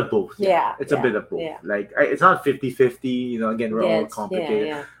 It's a bit of both. Yeah. It's a bit of both. Yeah. Like, it's not 50-50. Again, we're all complicated.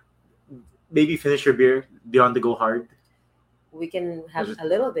 Yeah. Maybe finish your beer. Beyond the go hard. We can have a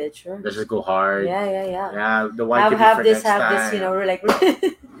little bit, sure. Let's just go hard. Yeah. Yeah, the wine could be have for this, next this, time. we're like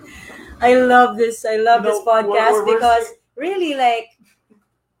I love this. I love this podcast we're because really like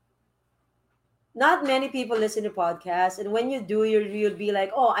not many people listen to podcasts, and when you do, you'll be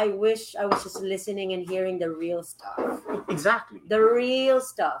like, oh, I wish I was just listening and hearing the real stuff. Exactly. The real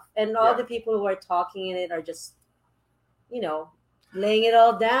stuff. And all Yeah. the people who are talking in it are just, laying it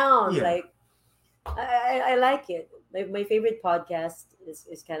all down. Yeah. Like I like it. My favorite podcast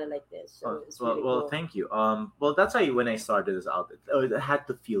is kind of like this. So it's really well, cool. thank you. Well, that's why when I started this out, it had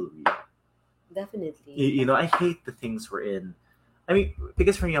to feel real. Definitely. I hate the things we're in. I mean,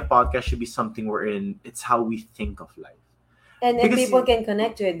 because for me, a podcast should be something we're in. It's how we think of life. And because people can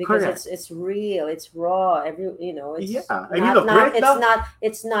connect to it because correct. it's real, it's raw. Yeah, It's I mean, look, not right now,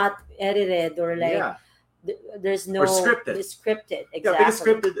 it's not edited or like yeah, there's or no scripted. it's scripted Yeah, because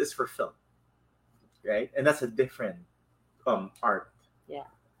exactly. scripted is for film, right? And that's a different art. Yeah.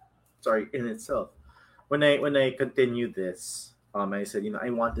 Sorry, in itself. When I continue this, I said,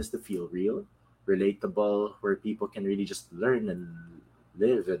 I want this to feel real, relatable, where people can really just learn and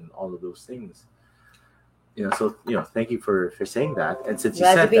live and all of those things. So thank you for saying that. And since you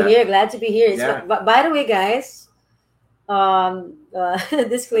Glad to said be that, here. Glad to be here. yeah. But by the way, guys,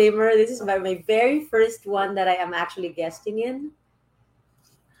 disclaimer: this is my very first one that I am actually guesting in.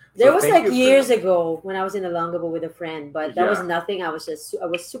 There So was thank like you for years ago when I was in Olongapo with a friend, but that was yeah, nothing. I was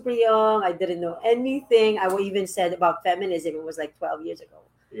super young. I didn't know anything. Even said about feminism. It was like 12 years ago.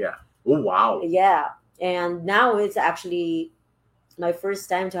 yeah. Oh wow. Yeah, and now it's actually my first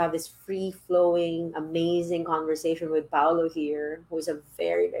time to have this free flowing, amazing conversation with Paolo here, who is a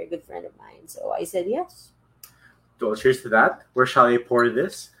very, very good friend of mine. So I said yes. Well, cheers to that. Where shall I pour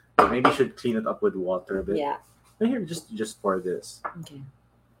this? Maybe you should clean it up with water a bit. Yeah. No, here, just pour this. Okay.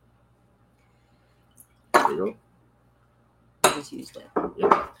 There you Just use that. go.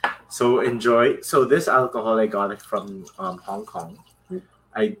 Yeah. So enjoy. So this alcohol I got it from Hong Kong.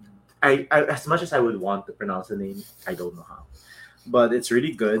 I, I as much as I would want to pronounce the name, I don't know how. But it's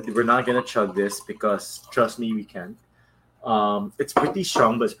really good. We're not gonna chug this because trust me, we can. It's pretty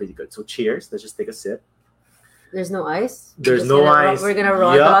strong, but it's pretty good. So cheers. Let's just take a sip. There's no ice. There's no ice. We're gonna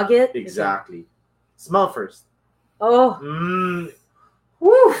raw Yup, dog it. exactly. Smell first. Oh, Mmm.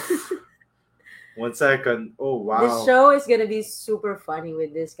 Woo. 1 second. Oh wow. this show is gonna be super funny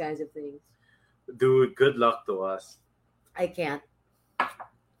with these kinds of things. Dude, good luck to us. I can't.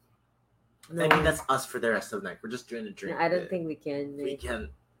 No, I mean, that's us for the rest of the night. We're just trying to drink. I don't it. think we can. we can.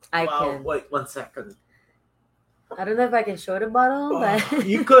 I Wow, can. wait 1 second. I don't know if I can show the bottle, Oh, but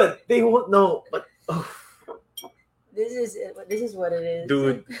you could. They won't know. But this is what it is,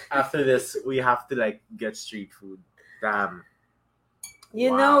 dude, after this, we have to like get street food. Damn.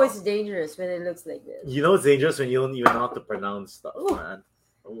 You Wow. know it's dangerous when it looks like this. You know it's dangerous when you don't even know how to pronounce stuff, Ooh. man.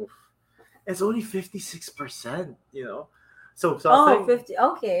 Oof. It's only 56%. So I was Oh, saying, 50.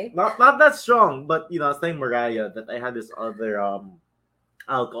 Okay. not that strong, but I was telling Mariah that I had this other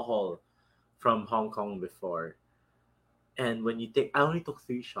alcohol from Hong Kong before, and when you take, I only took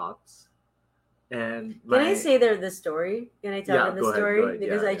 3 shots, and Can I say the story? Can I tell Yeah, them the go ahead, story? go ahead.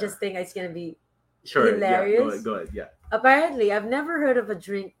 Because Yeah, I yeah. just think it's gonna be sure, hilarious. Go ahead, yeah. Apparently, I've never heard of a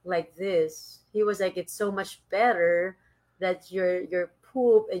drink like this. He was like, it's so much better that your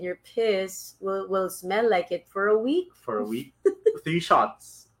poop and your piss will smell like it for a week. For a week, 3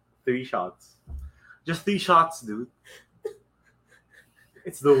 shots, just 3 shots, dude.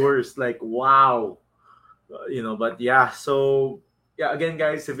 It's the worst. Like wow, But yeah, so yeah. Again,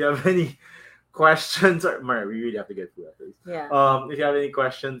 guys, if you have any questions, or Mara, we really have to get food after this. Yeah. If you have any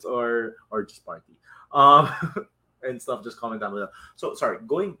questions or just party, and stuff, just comment down below. So sorry,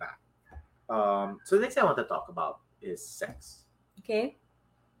 going back. So the next thing I want to talk about is sex. Okay.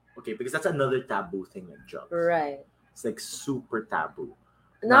 Okay, because that's another taboo thing like drugs. Right. It's like super taboo.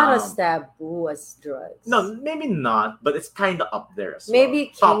 Not as taboo as drugs. No, maybe not, but it's kind of up there as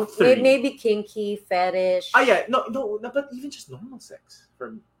Maybe well. Top 3. maybe kinky fetish. Yeah, no, but even just normal sex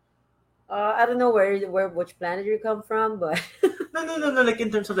for me. I don't know which planet you come from, but No. Like in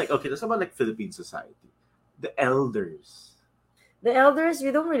terms of like, okay, that's about like Philippine society, the elders. the elders,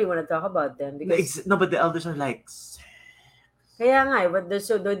 we don't really want to talk about them because No, but the elders are like. kaya nga, but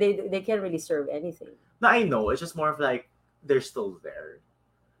they can't really serve anything. No, I know. It's just more of like they're still there,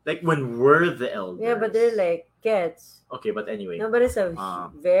 like when we're the elders. Yeah, but they're like kids. Okay, but anyway. No, but it's a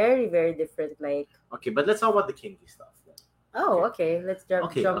very, very different like. Okay, but let's talk about the kinky stuff. Then. Oh, okay. Let's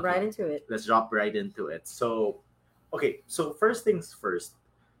jump right into it. Let's drop right into it. So, okay. So first things first.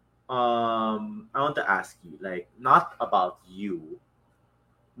 I want to ask you, like, not about you,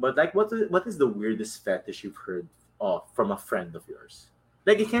 but like, what is the weirdest fetish you've heard of from a friend of yours?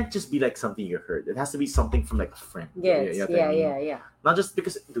 Like, it can't just be like something you heard. It has to be something from like a friend. Yes. You know what I mean? Yeah. Not just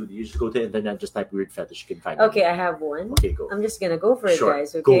because, dude, you just go to the internet, just type weird fetish, you can find it. Okay, I have one. Okay, go. I'm just gonna go for it, Sure,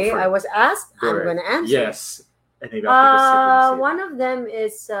 guys. go Okay, for it. I was asked. Go I'm ahead. gonna answer. Yes. And maybe I'll take a sip and see. One of them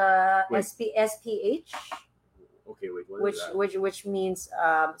is Wait. SPH, Okay, wait. What is that? which means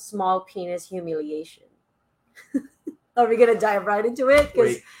small penis humiliation. Are we gonna dive right into it?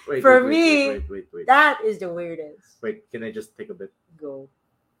 Because Wait, for wait, me, wait. that is the weirdest. Wait, can I just take a bit? Go.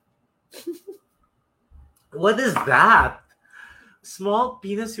 What is that? Small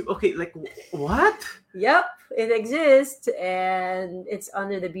penis. Okay, like what? Yep, it exists, and it's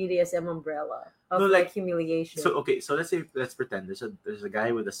under the BDSM umbrella of No, like like humiliation. so. Okay, so let's pretend there's a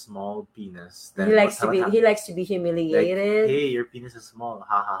guy with a small penis. he Then likes to what be he happens? likes to be Like, humiliated. hey, your penis is small.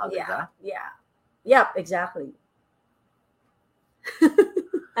 Ha ha ha. Like Yeah, that. yeah, yep, exactly.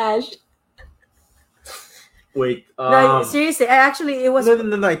 Ash, Wait. no, seriously, I actually it was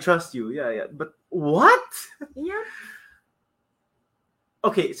No. I trust you. Yeah, yeah. But what? yeah.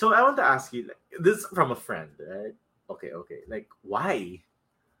 Okay, so I want to ask you. Like, this is from a friend, right? Okay. Like, why?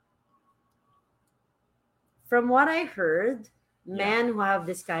 From what I heard, Yeah. men who have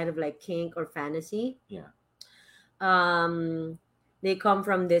this kind of like kink or fantasy, Yeah. um, they come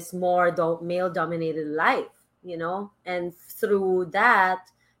from this more male dominated life, and through that,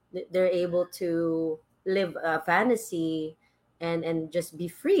 they're able to live a fantasy and just be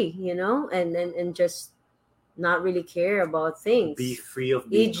free, and just not really care about Be things, free of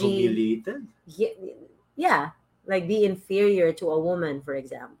being e.g., humiliated. yeah, yeah, like be inferior to a woman, for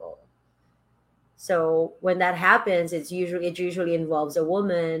example. So when that happens, it usually involves a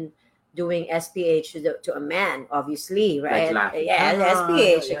woman doing SPH to a man, obviously, Like right? laughing. Yeah, Yeah,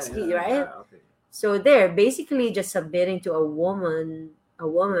 SPH, yeah, yeah, right? yeah. Okay. So they're basically just submitting to a woman,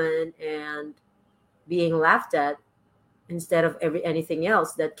 and being laughed at instead of anything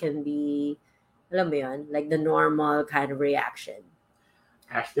else that can be, alam mo yun, like the normal kind of reaction.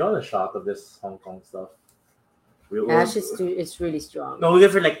 Actually, on a shot of this Hong Kong stuff. Ash is it's really strong. No, we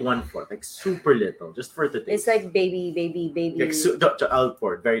give her like 1/4, like super little, just for the taste. It's like baby. Like I'll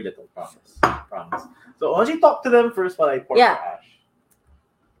pour it, very little, promise. So why don't you talk to them first while I pour Yeah. for Ash?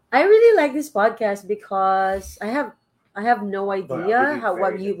 I really like this podcast because I have no I'll idea give you how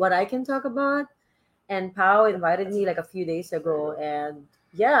very what I can talk about. And Pao invited me like a few days ago, and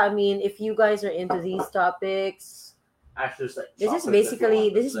yeah, I mean, if you guys are into these topics, Ash, there's like this is chocolates if you basically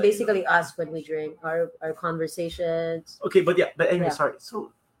want, this just is let you basically know. us when we drink our conversations. Okay, but anyway, Yeah. sorry.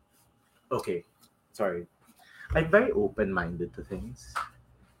 So, okay, sorry. I'm very open-minded to things,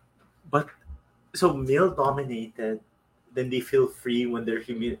 but so male-dominated, then they feel free when they're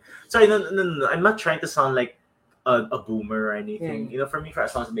humiliated. Sorry, no. I'm not trying to sound like a boomer or anything. Yeah. You know, for me, for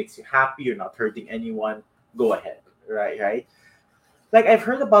as long as it makes you happy, you're not hurting anyone, go ahead. Right. Like I've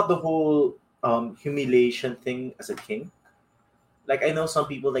heard about the whole humiliation thing as a king. Like I know some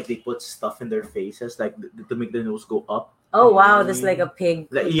people like they put stuff in their faces like to make their nose go up. Oh You know wow, what I that's mean? like a pig.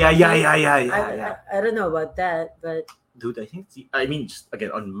 Like, pig- yeah. I don't know about that, but Dude, I think I mean just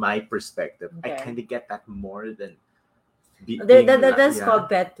again on my perspective, I Okay. kind of get that more than that's yeah. called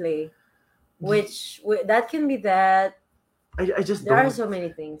pet play, which that can be that. I just There don't. are so many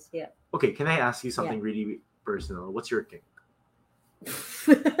things. Yeah. Okay, can I ask you something really personal? What's your king?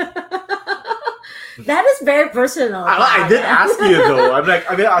 That is very personal. I did ask you though. I'm gonna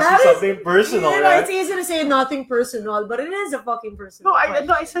ask That you is- something personal, You know, right? it's easy to say nothing personal, but it is a fucking personal. No, I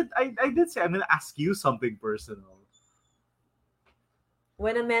question. said I did say I'm gonna ask you something personal.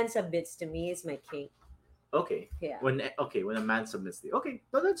 When a man submits to me, is my king. Okay. Yeah. When a man submits to you. Okay,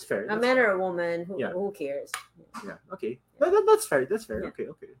 no, that's fair. A That's man fair. or a woman, Yeah. who cares? Yeah. Okay. That's fair. That's fair. Yeah.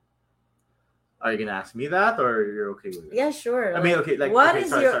 Okay. Are you gonna ask me that, or you're okay with it? Yeah, sure. I mean, okay. Like, what okay,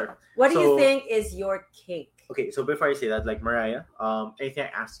 is sorry, your sorry. what do you So- think is your kink? Okay, so before I say that, like Mariah, anything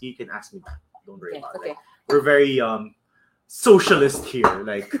I ask you can ask me back. Don't worry Okay, about okay. it. We're very socialist here.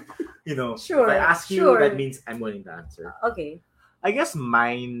 Like, Sure, if I ask you, sure. that means I'm willing to answer. Okay. I guess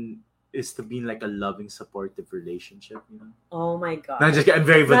mine is to be in like a loving, supportive relationship. Oh my god. No, I'm just kidding. I'm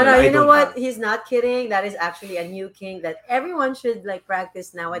very vanilla. No, I you know don't what? have- He's not kidding. That is actually a new kink that everyone should like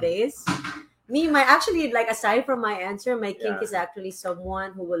practice nowadays. Me, like aside from my answer, my kink Yeah. is actually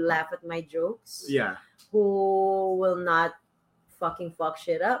someone who will laugh at my jokes, Yeah, who will not fucking fuck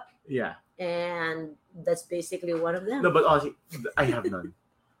shit up, yeah. and that's basically one of them. No, but honestly, I have none.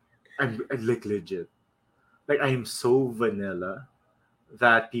 I'm like legit. Like I am so vanilla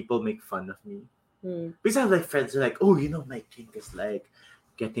that people make fun of me. Hmm. Because I have like friends who are like, oh, my kink is like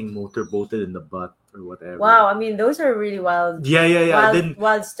getting motorboated in the butt or whatever. Wow, I mean, those are really wild, Yeah. Then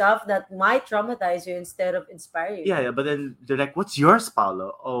wild stuff that might traumatize you instead of inspire you. yeah, but then they're like, what's yours,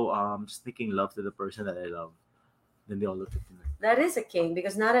 Paolo? Oh, just making love to the person that I love. Then they all look at me like, That is a kink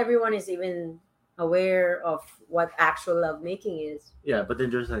because not everyone is even aware of what actual love making is. yeah, but then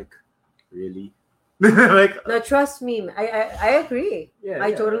there's like, really? Like, No, trust me, I agree. yeah,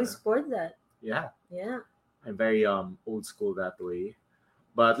 I totally support that. yeah. Yeah. I'm very old school that way.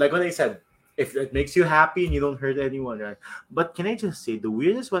 But like what I said, if it makes you happy and you don't hurt anyone, right? But can I just say the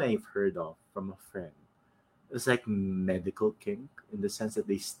weirdest one I've heard of from a friend is like medical kink in the sense that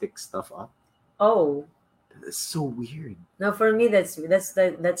they stick stuff up. Oh, That's so weird. Now for me, that's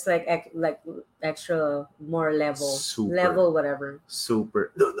like like extra more Super, level whatever.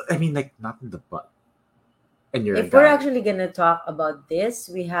 super. No, I mean, like, not in the butt. And you're a If we're guy. actually gonna talk about this,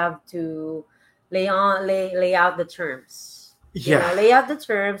 we have to lay out the terms. Yeah, Lay out the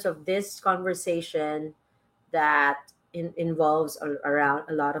terms of this conversation that involves around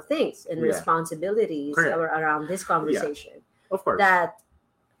a lot of things and yeah, responsibilities correct. around this Yeah, conversation. of course. That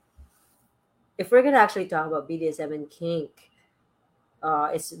if we're gonna actually talk about BDSM and kink,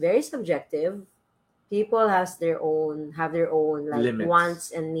 it's very subjective. People have their own like Limits.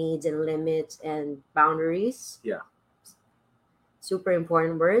 wants and needs and limits and boundaries. Yeah, Super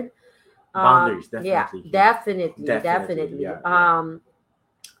important word. boundaries Yeah, definitely key. definitely, Definitely, definitely. yeah, yeah.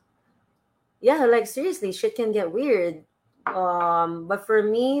 Yeah, like seriously, shit can get weird. But for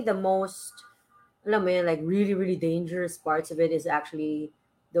me, the most, alam mo yun, like really, really dangerous parts of it is actually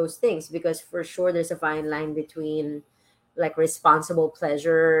those things, because for sure there's a fine line between like responsible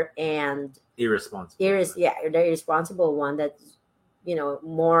pleasure and Irresponsible. yeah, the irresponsible one that's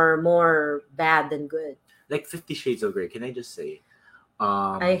more bad than good. Like 50 Shades of Grey. Can I just say?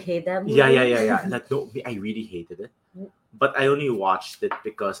 I hate that Yeah, yeah, movie. yeah, yeah. Like, no, I really hated it. But I only watched it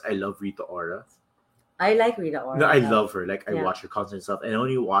because I love Rita Ora. I like Rita No, Ora. I Yeah. love her. Like, I Yeah. watch her concert stuff, and I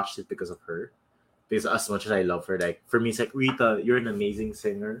only watched it because of her. Because as much as I love her, like, for me, it's like, Rita, you're an amazing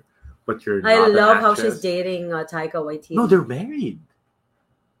singer, but you're I not an love how she's actress. dating Taika Waititi. No, they're married.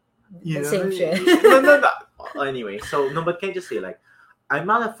 You The know? same shit. No. Anyway, so no, but can I just say, like, I'm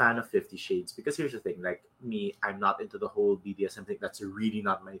not a fan of 50 Shades because here's the thing, like me, I'm not into the whole BDSM thing. That's really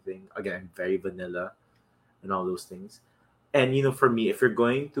not my thing. Again, I'm very vanilla and all those things. And for me, if you're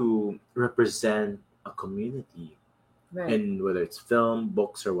going to represent a community, Right. in whether it's film,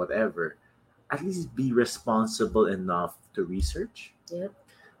 books, or whatever, at least be responsible enough to research. Yep.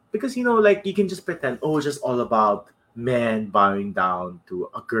 Because like you can just pretend, oh, it's just all about men bowing down to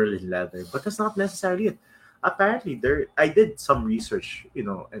a girl in leather, but that's not necessarily it. Apparently, I did some research, and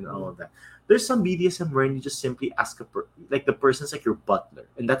all of that. There's some BDSM where you just simply ask like the person's like your butler,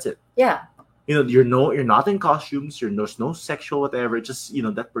 and that's it. Yeah. You're not in costumes. There's no sexual whatever. Just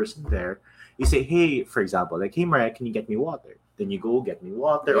that person there. You say, hey, for example, like, hey Mariah, can you get me water? Then you go get me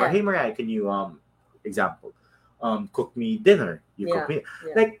water, or Yeah. hey Mariah, can you example, cook me dinner? You Yeah. cook me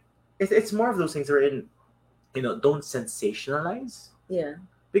Yeah. like it's more of those things wherein don't sensationalize, Yeah.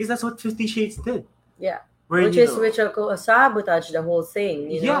 because that's what 50 Shades did. Yeah. Wherein, Which sabotage the whole thing.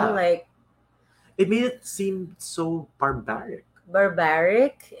 Yeah. Like it made it seem so barbaric,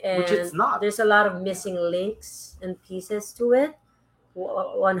 barbaric, and which it's not. there's a lot of missing links and pieces to it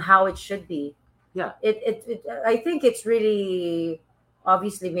on how it should be. Yeah. I think it's really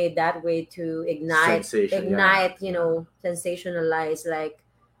obviously made that way to Sensation, yeah. sensationalize like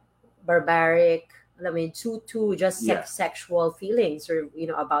barbaric. I mean, to just Yeah. sexual feelings or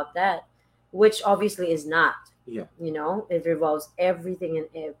about that, which obviously is not. Yeah. It revolves everything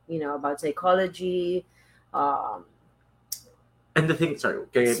in about psychology. Um, And the thing, sorry,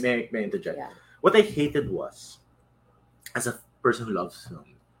 may I interject? yeah, What I hated was, as a person who loves film,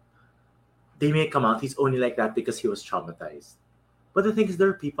 they may come out, he's only like that because he was traumatized. But the thing is, there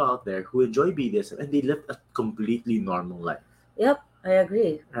are people out there who enjoy BDSM and they live a completely normal life, yep, I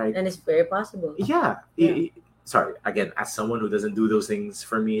agree, right? and it's very possible. Yeah. Yeah. Sorry, again, as someone who doesn't do those things,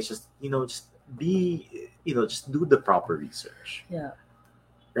 for me, it's just, just be, just do the proper research. Yeah.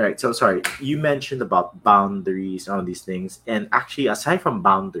 Right. So, sorry, you mentioned about boundaries and all these things. And actually, aside from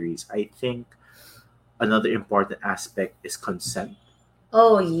boundaries, I think another important aspect is consent.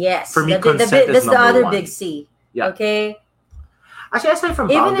 Oh yes, For me, the consent is that's the number other one. big C. Yeah. Okay. Actually, aside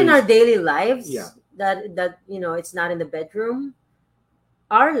from Even in boundaries, our daily lives, Yeah. that it's not in the bedroom.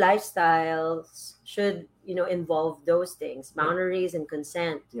 Our lifestyles should involve those things, boundaries and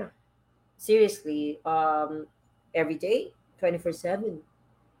consent. Yeah. Seriously, every day, 24/7.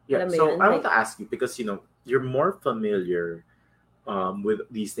 yeah. Alam mo So yun? I want Like, to ask you because you're more familiar with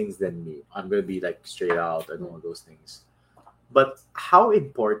these things than me. I'm gonna be like straight out and all those things. But how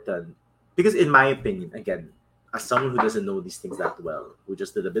important? Because in my opinion, again, as someone who doesn't know these things that well, who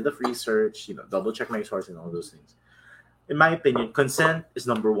just did a bit of research, double check my source and all those things. In my opinion, consent is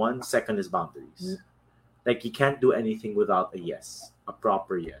number one. Second is boundaries. Like, you can't do anything without a yes, a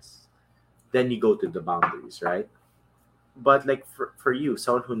proper yes. Then you go to the boundaries, right? But like for you,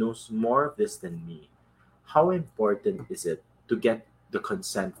 someone who knows more of this than me, how important is it to get the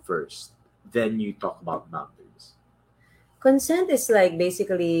consent first, then you talk about boundaries? consent is like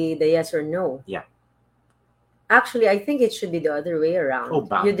basically the yes or no. Yeah. Actually, I think it should be the other way around. Oh,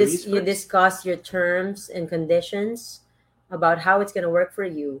 boundaries You first? discuss your terms and conditions about how it's going to work for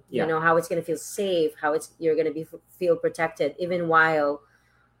you, Yeah. how it's going to feel safe, how you're going to feel protected even while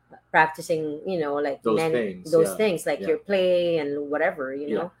practicing, like Those things. those Yeah. things like Yeah. your play and whatever,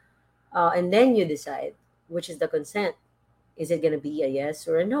 Yeah. and then you decide which is the consent. Is it going to be a yes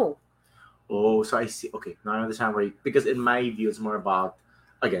or a no? Oh, so I see. Okay, now I understand where because in my view, it's more about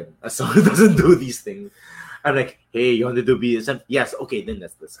again, as someone who doesn't do these things, I'm like, hey, you want to do BDSM? Yes, okay, then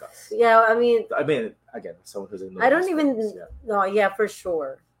let's discuss. Yeah, I mean, Again, someone who doesn't know. I don't these even things, yeah. no, yeah, for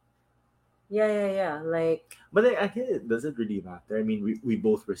sure. Yeah, like, But I get it. Does it really matter? I mean, we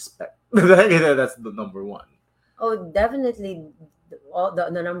both respect. That's the number one. oh, definitely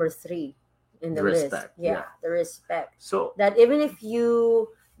the number 3 in the list. Respect. Yeah, the respect. So That even if you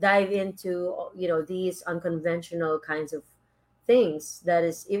dive into, these unconventional kinds of things that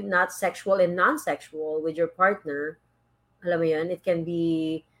is even not sexual and non-sexual with your partner, alam mo yun, it can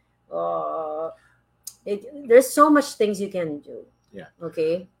be, uh, there's so much things you can do. Yeah.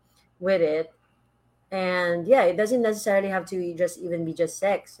 Okay, with it. And yeah, it doesn't necessarily have to just even be just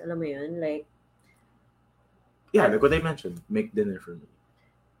sex. Alam mo yun? Like, yeah, like what I mentioned, make dinner for me.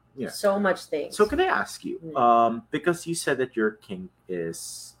 Yeah. so much things. So can I ask you, because you said that your kink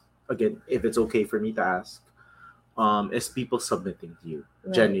is, again, if it's okay for me to ask, is people submitting to you,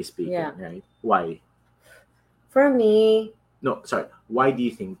 Right. generally speaking, Yeah. right? Why? For me, No, sorry. Why do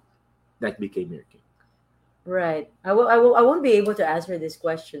you think that became your kink? right. I won't be able to answer this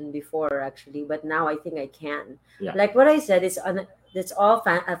question before actually, but now I think I can. Yeah. Like what I said, it's all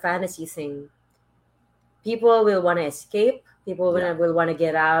a fantasy thing. People will want to escape. People Yeah. will want to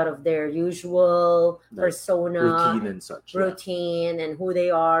get out of their usual Like, persona, routine and such. routine, and who they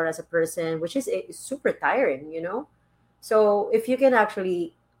are as a person, which is super tiring, So if you can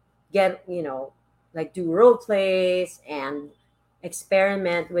actually get, like do role plays and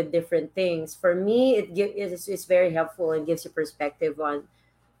experiment with different things, for me, it's very helpful and gives you perspective on,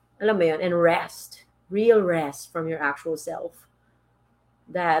 alam mo yun, and rest, real rest from your actual self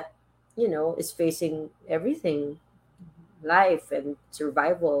that, is facing everything, life and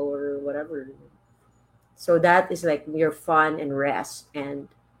survival or whatever. So that is like your fun and rest and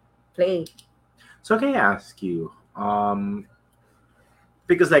play. So can I ask you,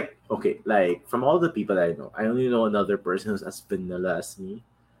 because like, okay, like from all the people I know, I only know another person who's as vanilla as me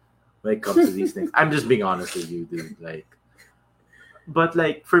when it comes to these things. I'm just being honest with you, dude. Like, but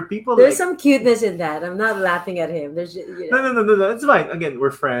like for people, There's like, some cuteness in that. I'm not laughing at him. There's, no, it's fine. Again,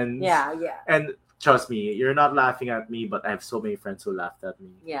 we're friends. Yeah. And trust me, you're not laughing at me, but I have so many friends who laughed at me.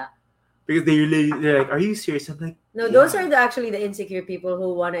 Yeah. Because they're like, "Are you serious?" I'm like, No, yeah. those are actually the insecure people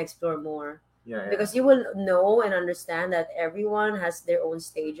who want to explore more. Yeah. Because you will know and understand that everyone has their own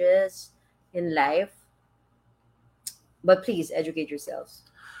stages in life. But please educate yourselves.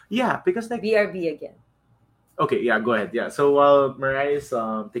 Yeah, because like BRB again. Okay, yeah, go ahead. Yeah. So while Mariah is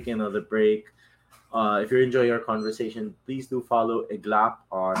taking another break, if you enjoy our conversation, please do follow Iglap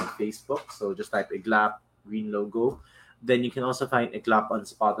on Facebook. So just type Iglap, green logo. Then you can also find Iglap on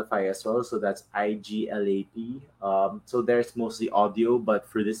Spotify as well. So that's IGLAP. So there's mostly audio, but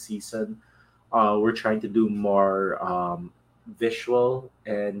for this season, we're trying to do more visual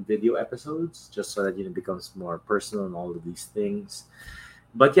and video episodes, just so that it becomes more personal and all of these things.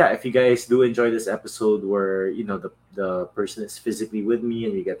 But yeah, if you guys do enjoy this episode where the person is physically with me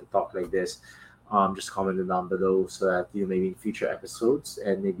and we get to talk like this, just comment it down below so that maybe in future episodes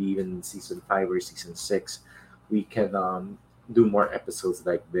and maybe even in season 5 or season 6 we can do more episodes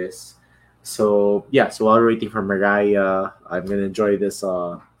like this. So yeah, so while we're waiting for Mariah, I'm gonna enjoy this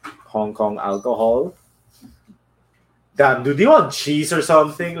Hong Kong alcohol. Damn, dude, do you want cheese or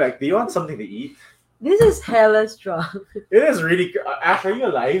something? Like, do you want something to eat? This is hella strong. It is really good. Ash, are you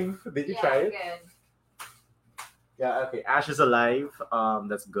alive? Did you try it? Good. Yeah, okay. Ash is alive.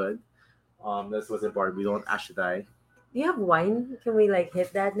 That's good. That's what's important. We don't want Ash to die. Do you have wine? Can we like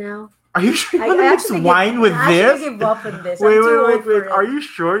hit that now? Are you sure you I want to mix actually wine with I this? actually give up on this. Wait, I'm too old wait. for it. Are you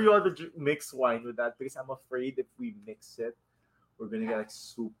sure you want to mix wine with that? Because I'm afraid if we mix it, we're gonna get like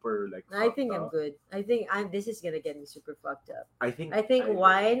super like. I think I'm up. good. This is gonna get me super fucked up. I think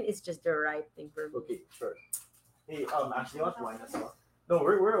wine is just the right thing for me. Okay, sure. Hey, actually, you want wine as well? No,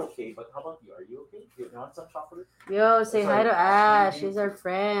 we're okay. But how about you? Are you okay? Do you want some chocolate? Yo, say hi Sorry, to Ash. Ash. She's our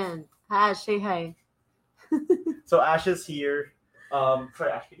friend. Ash, say hi. So Ash is here.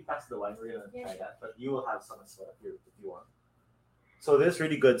 Sorry, Ash, can you pass the wine? We're gonna Yeah, try sure. that, but you will have some as well if you want. So this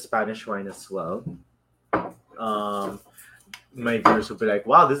really good Spanish wine as well. My viewers will be like,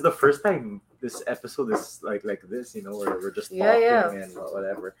 "Wow, this is the first time this episode is like this." Where we're just talking and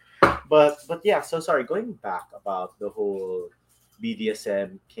whatever. But yeah. So sorry, going back about the whole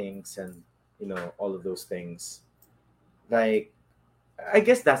BDSM kinks and all of those things. like I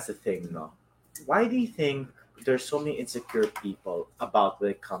guess that's the thing, no? Why do you think there's so many insecure people about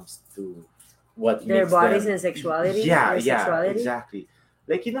when it comes to what Their makes bodies them? and sexuality, Yeah, their yeah, sexuality. exactly.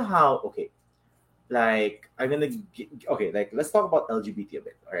 Like you know how okay, like okay, like let's talk about LGBT a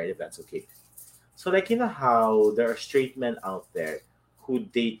bit, all right, if that's okay. So like you know how there are straight men out there who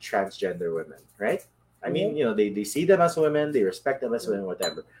date transgender women, right? I Mm-hmm. mean, they see them as women, they respect them as women,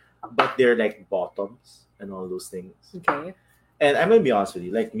 whatever. But they're like bottoms and all those things. Okay. And I'm gonna be honest with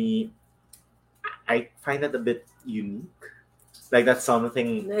you, like me, I find that a bit unique. Like that's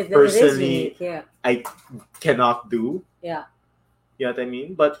something It is personally unique. Yeah. I cannot do. Yeah. You know what I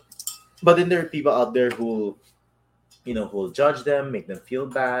mean? But then there are people out there who'll judge them, make them feel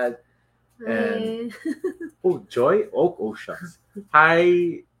bad. And Hi. oh Joy, oh shucks.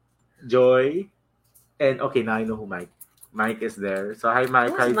 Hi Joy. And okay, now I know who Mike is there. So hi Mike,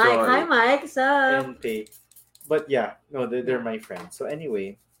 Who's hi Mike? Joy. Hi, Mike. What's up? And Faith. But yeah, no, they're Yeah. my friends. So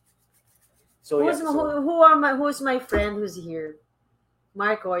anyway, so Who's yeah, so who's my friend who's here?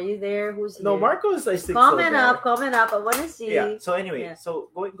 Marco, are you there? Who's no, here? Marco's I think Comment still there. up, comment up. I want to see. Yeah. So anyway, Yeah. so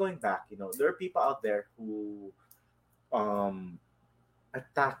going back, there are people out there who um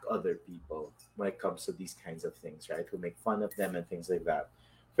attack other people when it comes to these kinds of things, right? Who make fun of them and things like that.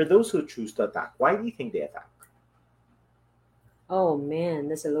 For those who choose to attack, why do you think they attack? Oh man,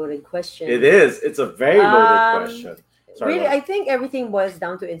 that's a loaded question. It is. It's a very loaded question. Sorry. Really, I think everything boils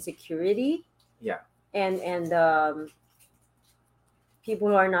down to insecurity. Yeah. And people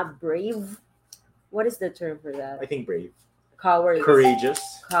who are not brave. What is the term for that? I think brave, Cowards. courageous,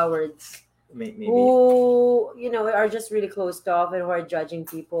 Cowards. maybe. Who are just really closed off and who are judging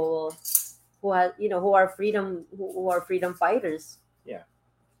people who are freedom fighters. Yeah.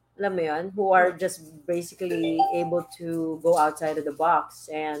 Alam mo yun? Who are just basically able to go outside of the box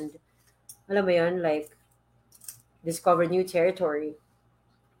and alam mo yun, like discover new territory.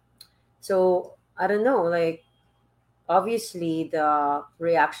 So I don't know, like obviously the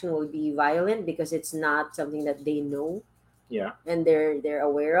reaction will be violent because it's not something that they know Yeah. and they're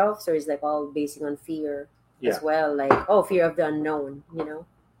aware of. So it's like all basing on fear Yeah. as well, like fear of the unknown.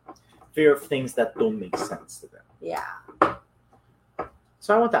 Fear of things that don't make sense to them. Yeah.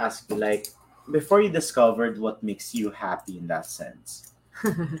 So I want to ask you, like, before you discovered what makes you happy in that sense,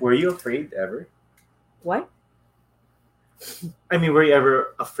 were you afraid ever? What? I mean, were you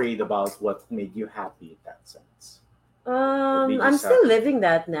ever afraid about what made you happy in that sense? made you I'm sad? still living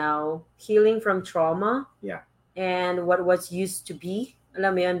that now, healing from trauma. Yeah. And what was used to be,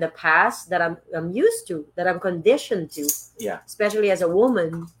 alam mo yun, the past that I'm used to, that I'm conditioned to, Yeah. especially as a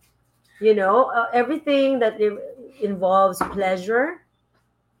woman. Everything that involves pleasure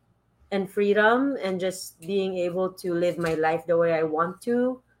and freedom and just being able to live my life the way I want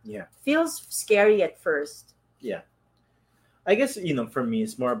to. Yeah. Feels scary at first. Yeah. I guess, for me,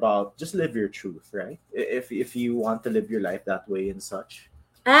 it's more about just live your truth, right? If you want to live your life that way and such.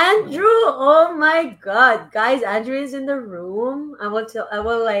 Andrew, oh my God, guys! Andrew is in the room. I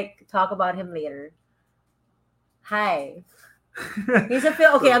will like talk about him later. Hi, he's a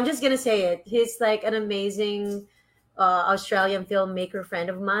film. Okay, I'm just gonna say it. He's like an amazing Australian filmmaker friend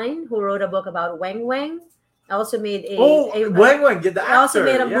of mine who wrote a book about Wang Wang. I also made Wang Wang, the actor. I also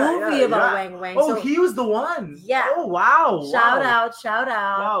made a Yeah, movie yeah, about yeah. Wang Wang. Oh, so he was the one. Yeah. Oh, wow. shout wow. out.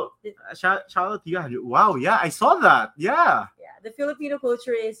 Wow. Shout out to you, Andrew. Wow, yeah, I saw that. Yeah. Yeah, the Filipino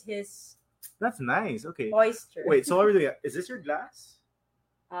culture is his That's nice. Okay. oyster. Wait, so what are we doing? Is this your glass?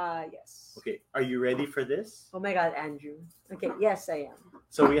 Yes. Okay. Are you ready for this? Oh my God, Andrew. Okay, yes, I am.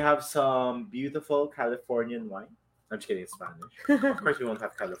 So we have some beautiful Californian wine. I'm just kidding, it's Spanish. Of course, we won't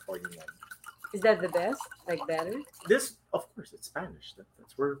have Californian wine. Is that the best? Like better? This, of course, it's Spanish.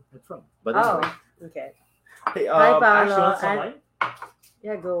 That's where it's from. But Oh, anyway. okay. Hey, Hi, Paolo. Ashley, want some And- wine?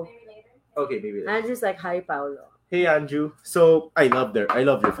 Yeah, go. Okay, maybe later. Andrew's like, hi, Paolo. Hey, Andrew. So I love your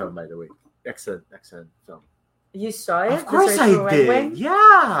film, by the way. Excellent film. You saw it? Of course The Search for I Wang did. Wang?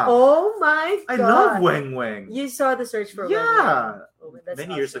 Yeah. Oh my God. I love Wang Wang. You saw The Search for Wang Yeah. Wang. Oh, that's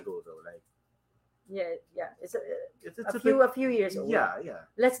Many years awesome. ago, though. Like Yeah. It's it's a bit- few years old. Yeah.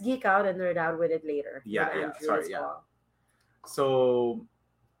 Let's geek out and nerd out with it later. Yeah, With yeah. Andrew Sorry, as yeah. well. So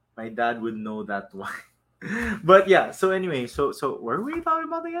my dad would know that one. But yeah. So anyway, so what were we talking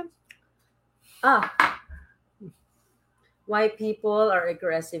about again? Why people are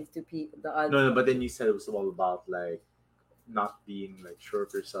aggressive to the other. No. But then you said it was all about like not being like sure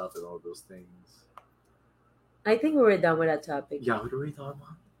of yourself and all those things. I think we were done with that topic. Yeah, what were we talking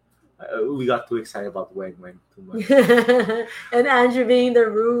about? We got too excited about Wang Wang too much. And Andrew being in the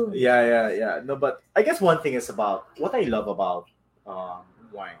room. Yeah. No, but I guess one thing is about what I love about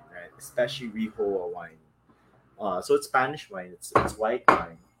wine, right? Especially Rihoa wine. So it's Spanish wine. It's white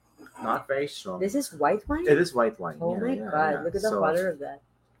wine, not very strong. This is white wine? It is white wine. Oh Yeah, my yeah, god, yeah. look at the So color of that.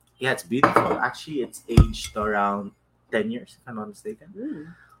 yeah, it's beautiful. Actually, it's aged around 10 years, if I'm not mistaken.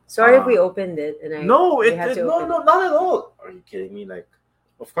 Mm. Sorry if we Uh, opened it and No, we had to no, open no, it. not at all. Are you kidding me? Like,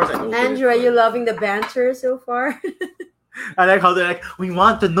 of course I opened Andrew, it are you for- loving the banter so far? I like how they're like, we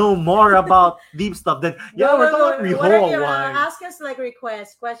want to know more about deep stuff. Then yeah, we're talking about What are Rihua your wine. ask us like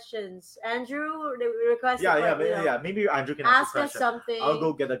requests, questions. Andrew, request. Yeah, you know, yeah. Maybe Andrew can ask ask a us question. something. I'll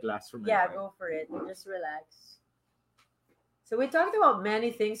go get a glass from Yeah, my go for it. Just relax. So we talked about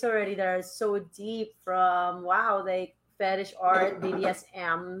many things already that are so deep, from wow, like fetish art,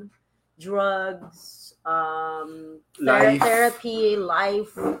 BDSM, drugs, Life. therapy,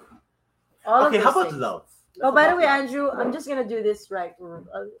 life, all Okay, of how those about things. love? Oh, by the way, Love. Andrew, I'm just gonna do this right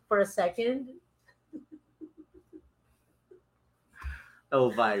for a second.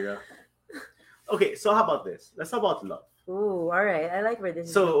 Elvira. Okay, so how about this? Let's talk about love. Ooh, all right. I like where this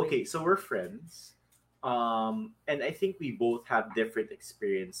is So going. okay, so we're friends, and I think we both have different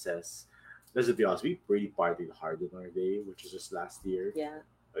experiences. Let's be honest, we really partied hard in our day, which is just last year. Yeah,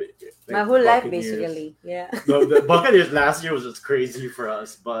 Like, my whole life Buccaneers. basically. Yeah. The Buccaneers last year was just crazy for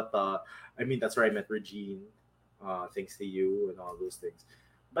us, but I mean that's where I met Regine, thanks to you and all those things.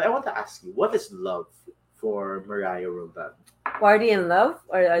 But I want to ask you, what is love for Mariah Roldan? Party and love,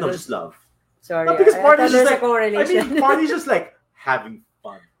 or are No, those? just love. Sorry, No, because I party thought is there's just a like, I correlation. mean, party's just like having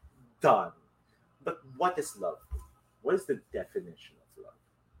fun, done. But what is love? What is the definition of love?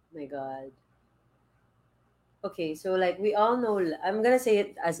 My God. Okay, so like we all know, I'm gonna say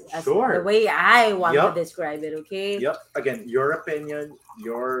it as Sure. the way I want Yup. to describe it. Okay. Yep. Again, your opinion,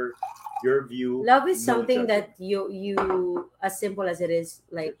 your view. Love is no something judgment. that you as simple as it is,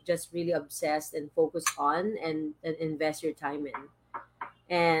 like just really obsessed and focus on and invest your time in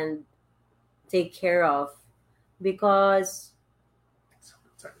and take care of, because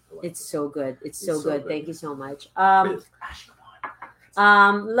Sorry, it's so good. It's so It's so good. good. Thank you so much. Wait, Ash, come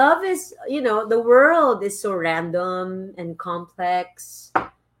on. Love is, the world is so random and complex,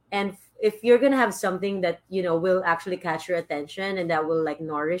 and if you're gonna have something that will actually catch your attention and that will like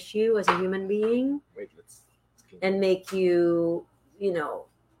nourish you as a human being Wait, let's and make you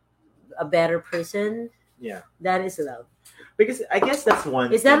a better person, yeah. that is love. Because I guess that's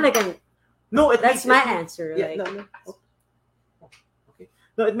one. Is that thing. like an No, that's my answer, Yeah, like no, no. Oh, okay.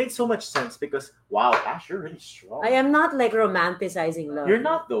 No, it makes so much sense because wow, Ash, you're really strong. I am not like romanticizing love. You're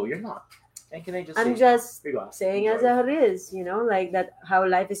not though. You're not. And can I just? I'm say, just Here you go. saying as Enjoy. it is, like that, how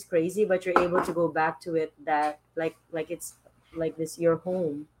life is crazy, but you're able to go back to it, that like it's like this your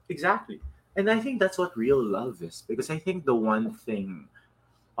home. Exactly. And I think that's what real love is. Because I think the one thing,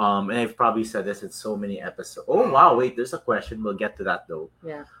 and I've probably said this in so many episodes. Oh wow, wait, there's a question. We'll get to that though.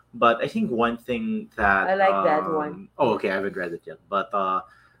 Yeah. But I think one thing that I like that one. Oh, okay, I haven't read it yet. But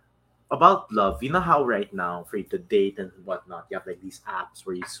about love, you know how right now for you to date and whatnot, you have like these apps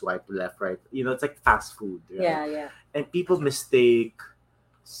where you swipe left, right. It's like fast food, right? Yeah. And people mistake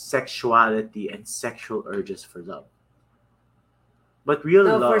sexuality and sexual urges for love. But real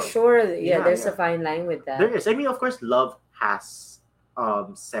No, love, for sure. Yeah, Yeah, there's yeah. a fine line with that. there is. I mean, of course, love has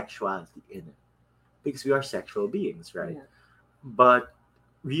sexuality in it because we are sexual beings, right? Yeah. But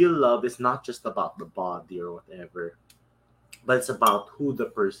real love is not just about the body or whatever, but it's about who the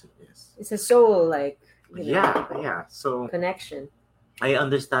person is. It's a soul, like Yeah. So connection. I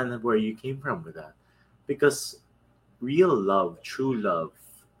understand where you came from with that because real love, true love,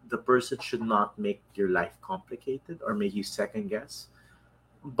 the person should not make your life complicated or make you second guess,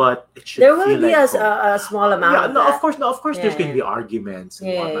 but it should There will feel be like a, home. a small amount Yeah, of no, that. of course, no, of course. Yeah, There's gonna yeah. be arguments and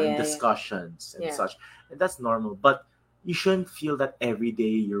Yeah, whatnot, yeah, and yeah. discussions and Yeah. such, and that's normal. But you shouldn't feel that every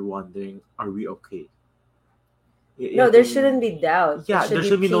day you're wondering, "Are we okay?" No, there shouldn't be doubt. Yeah, It should there be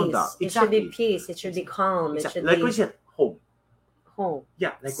should be peace. no doubt. It should be Exactly. peace. It should be calm. It Exactly. should Like be when you said home. home,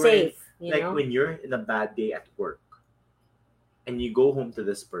 Yeah, like safe. like when you're in a bad day at work, and you go home to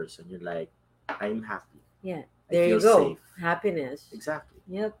this person, you're like, "I'm happy. Yeah. I There you feel go. safe." Happiness. Exactly.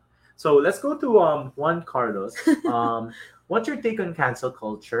 Yep. So let's go to Juan Carlos. What's your take on cancel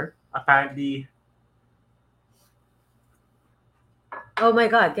culture? Apparently, Oh my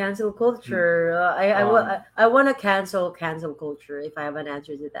God, cancel culture. I want to cancel culture if I have an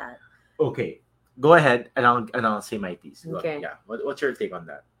answer to that. okay, go ahead, and I'll say my piece. Go Okay. ahead. Yeah. What's your take on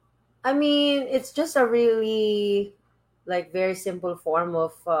that? I mean, it's just a really like very simple form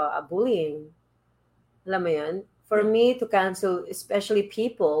of bullying. Alam mo yun? For me to cancel, especially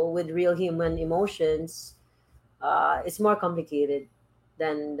people with real human emotions, it's more complicated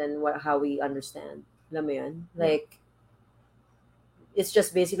than how we understand. Alam mo yun? Like, it's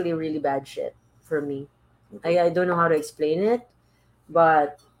just basically really bad shit for me. I don't know how to explain it,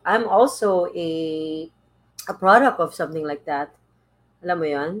 but I'm also a product of something like that. Alam mo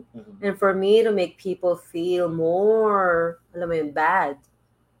yun? Mhm. And for me to make people feel more, alam mo yun, bad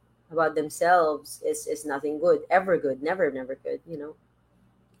about themselves is nothing good, ever good, never good, you know?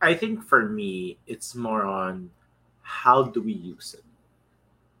 I think for me, it's more on how do we use it,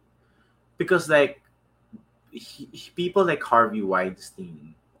 because like people like Harvey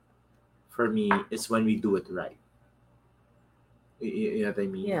Weinstein, for me, is when we do it right. You know what I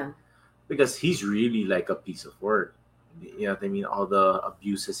mean? Yeah, Because he's really like a piece of work. You know what I mean? All the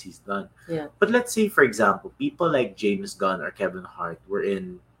abuses he's done. yeah, But let's say, for example, people like James Gunn or Kevin Hart were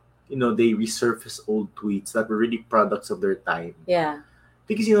in, they resurface old tweets that were really products of their time. yeah,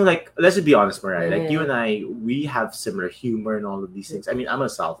 Because, like, let's just be honest, Mariah, yeah, like you yeah. and I, we have similar humor and all of these things. I mean, I'm a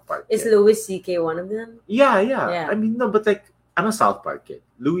South Park Is kid. Louis C.K. one of them? Yeah, yeah. Yeah. I mean, no, but like, I'm a South Park kid.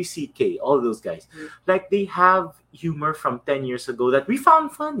 Louis C.K., all those guys. Mhm. Like, they have humor from 10 years ago that we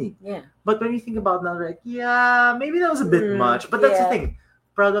found funny. Yeah. But when you think about now, like, yeah, maybe that was a bit much. But that's the Yeah. thing,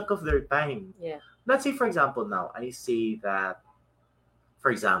 product of their time. Yeah. Let's say, for example, now I say that, for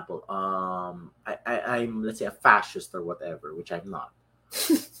example, I'm let's say a fascist or whatever, which I'm not.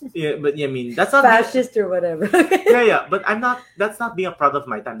 Yeah, but yeah, I mean that's not Fascist or whatever. yeah, but I'm not. That's not being a product of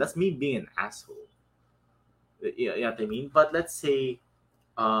my time. That's me being an asshole. Yeah, what I mean. But let's say,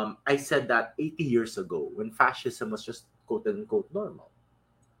 I said that 80 years ago when fascism was just quote unquote normal.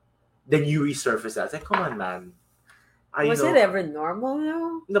 Then you resurface that. It's like, come on, man. I Was know. it ever normal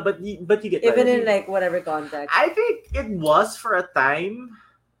though? No, but you get Even what I in mean. like whatever context. I think it was for a time,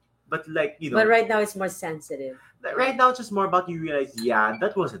 but like But right now it's more sensitive. right now it's just more about you realize, yeah,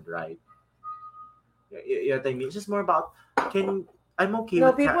 that wasn't right. You know what I mean? It's just more about I'm okay No,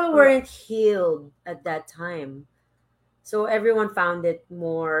 with people weren't healed at that time. So everyone found it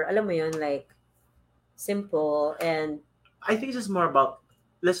more, alam mo yun, like simple I think it's just more about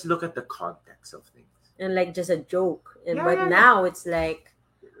let's look at the context of things. and like just a joke. And Yeah, but yeah, yeah. now it's like,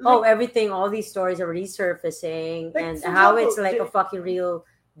 oh, Like, everything, all these stories are resurfacing, Like, and for how example, it's like a fucking real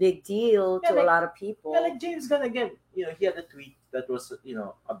big deal Yeah, to a like- lot of people. yeah, like James Gunn again. He had a tweet that was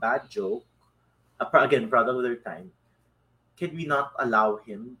a bad joke. Again, product of their time. Can we not allow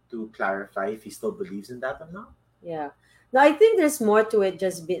him to clarify if he still believes in that or not? Yeah. No, I think there's more to it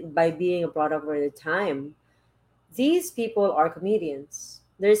just by being a product of the time. These people are comedians.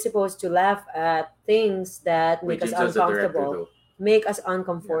 They're supposed to laugh at things that Wait, make us James Gunn's the director, uncomfortable, though. make us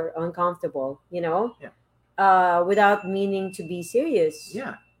uncomfortable, Yeah. without meaning to be serious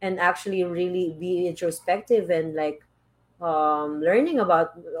Yeah. and actually really be introspective and like learning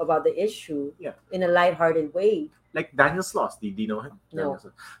about the issue Yeah. in a lighthearted way. Like Daniel Sloss. Do you know him? No. Daniel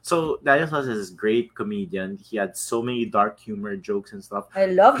Sloss. So Daniel Sloss is this great comedian. He had so many dark humor jokes and stuff. I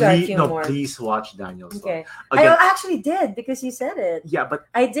love dark humor. No, please watch Daniel Sloss. Okay. Again, I actually did because you said it. yeah, but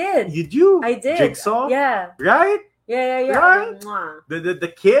I did. you do. I did. Jigsaw. Yeah. Right. Yeah. Right? Mwah.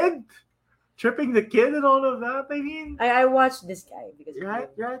 The kid tripping the kid and all of that. I mean, I watched this guy because of right.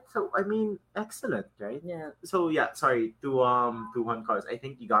 him. So I mean, excellent, right? Yeah. So yeah, sorry to Juan Carlos. I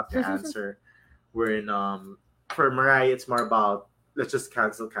think you got your answer. We're in for Mariah, it's more about let's just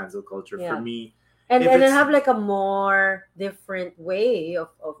cancel culture. Yeah. For me, And If then it's- have like a more different way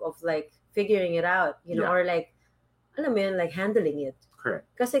of like figuring it out, Yeah. or like alam mo yun, like handling it. correct.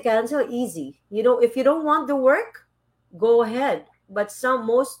 Kasi cancel easy. If you don't want the work, go ahead. But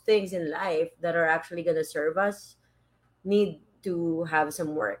most things in life that are actually gonna serve us need to have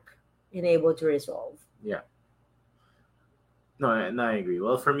some work and able to resolve. No, I agree.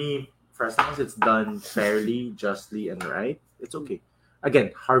 Well, for me, for as long as it's done fairly, justly, and right, it's okay.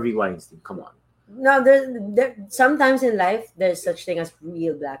 Again, Harvey Weinstein. Come on. No, there sometimes in life there's such thing as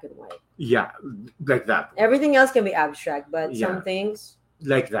real black and white. Yeah, like that. Everything else can be abstract, but Yeah. some things,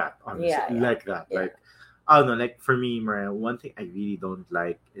 Like that. Honestly, Yeah. like that. Yeah. Like, I don't know. Like for me, Mariah, one thing I really don't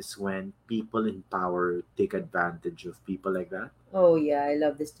like is when people in power take advantage of people like that. oh yeah, I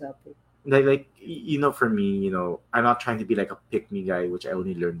love this topic. Like for me, I'm not trying to be like a pick me guy, which I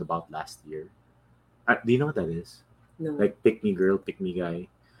only learned about last year. Do you know what that is? No, Like pick me girl, pick me guy.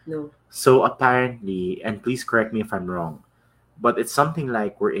 no. So apparently, and please correct me if I'm wrong, but it's something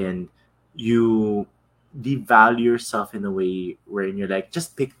like you devalue yourself in a way wherein you're like,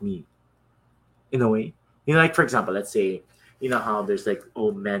 just pick me. In a way. Like for example, let's say, how there's like,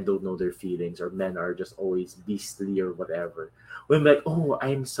 oh, men don't know their feelings or men are just always beastly or whatever. When like, oh,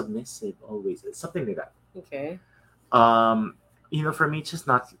 I'm submissive always. It's something like that. Okay. For me it's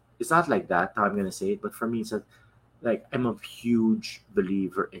not like that how I'm gonna say it, but for me it's like I'm a huge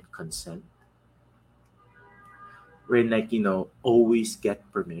believer in consent. we're like, always get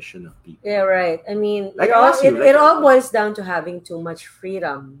permission of people. Yeah, right. I mean, Like it I all asked you, it all boils down to having too much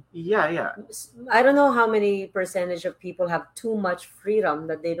freedom. yeah. I don't know how many percentage of people have too much freedom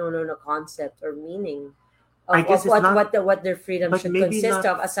that they don't know the concept or meaning I of guess it's not, what their freedom but should maybe consist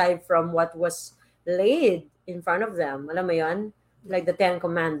not. of, aside from what was laid in front of them. Alam mo yun? Like the Ten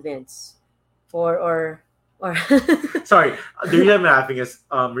Commandments, or Sorry, the reason I'm laughing is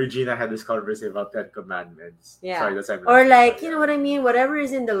Regina had this conversation about Ten Commandments. yeah, Sorry, that's I'm or laughing. like, you know what I mean? Whatever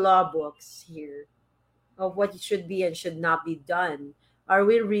is in the law books here of what should be and should not be done. Are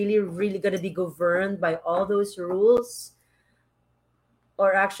we really, really going to be governed by all those rules,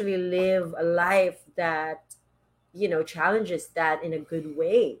 or actually live a life that, challenges that in a good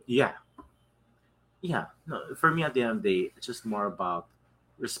way? Yeah. No, for me at the end of the day, it's just more about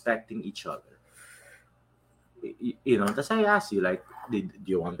respecting each other. That's why I asked you, like, do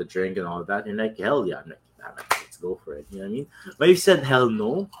you want the drink and all that? And you're like, hell yeah. I'm like, "Damn it, let's go for it." You know what I mean? But if you said hell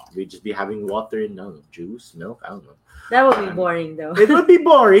no, we'd just be having water and juice, milk, I don't know. That would be boring, though. It would be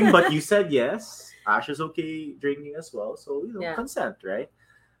boring, but you said yes. Ash is okay drinking as well. So, Yeah. consent, right?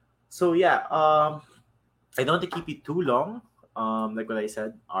 So, yeah, I don't want to keep you too long. Like what I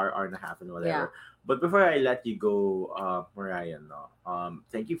said, hour and a half and whatever. Yeah. But before I let you go, Mariah, no,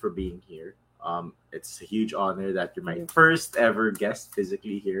 thank you for being here. It's a huge honor that you're my first ever guest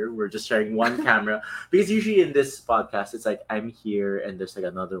physically here. We're just sharing one camera because usually in this podcast, it's like I'm here and there's like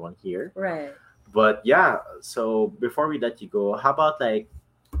another one here. Right. But yeah, so before we let you go, how about like,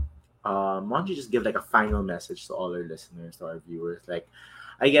 why don't you just give like a final message to all our listeners, to our viewers? Like,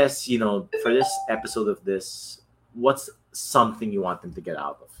 I guess, for this episode of this, what's something you want them to get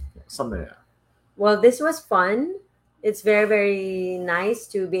out of? Something like that. Well, this was fun. It's very, very nice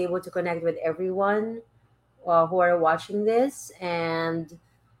to be able to connect with everyone who are watching this. And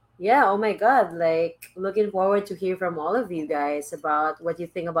yeah, oh my God, like looking forward to hear from all of you guys about what you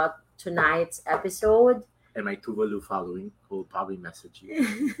think about tonight's episode. And my Tuvalu following will probably message you.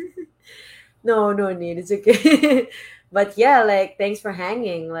 No need. It's okay. But yeah, like thanks for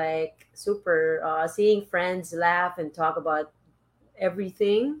hanging. Like super. Seeing friends laugh and talk about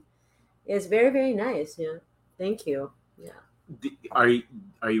everything is very, very nice. Yeah. Thank you. Yeah. Are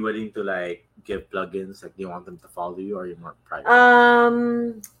you willing to like give plugins? Like, do you want them to follow you, or are you more private?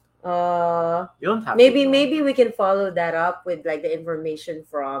 You don't have maybe to, maybe we can follow that up with like the information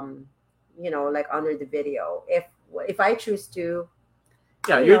from, like under the video. If I choose to,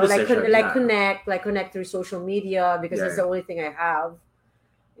 yeah, your like decision. connect through social media, because Yeah. it's the only thing I have.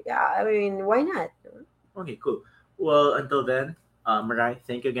 Yeah, I mean, why not? Okay, cool. Well, until then, Mariah,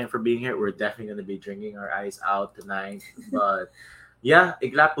 thank you again for being here. We're definitely going to be drinking our eyes out tonight. But yeah,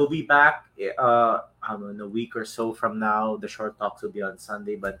 Iglap will be back in a week or so from now. The short talks will be on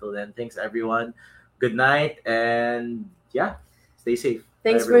Sunday. But until then, thanks everyone. Good night. And yeah, stay safe.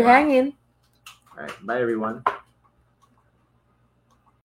 Thanks Bye, for everyone. hanging. All right. Bye, everyone.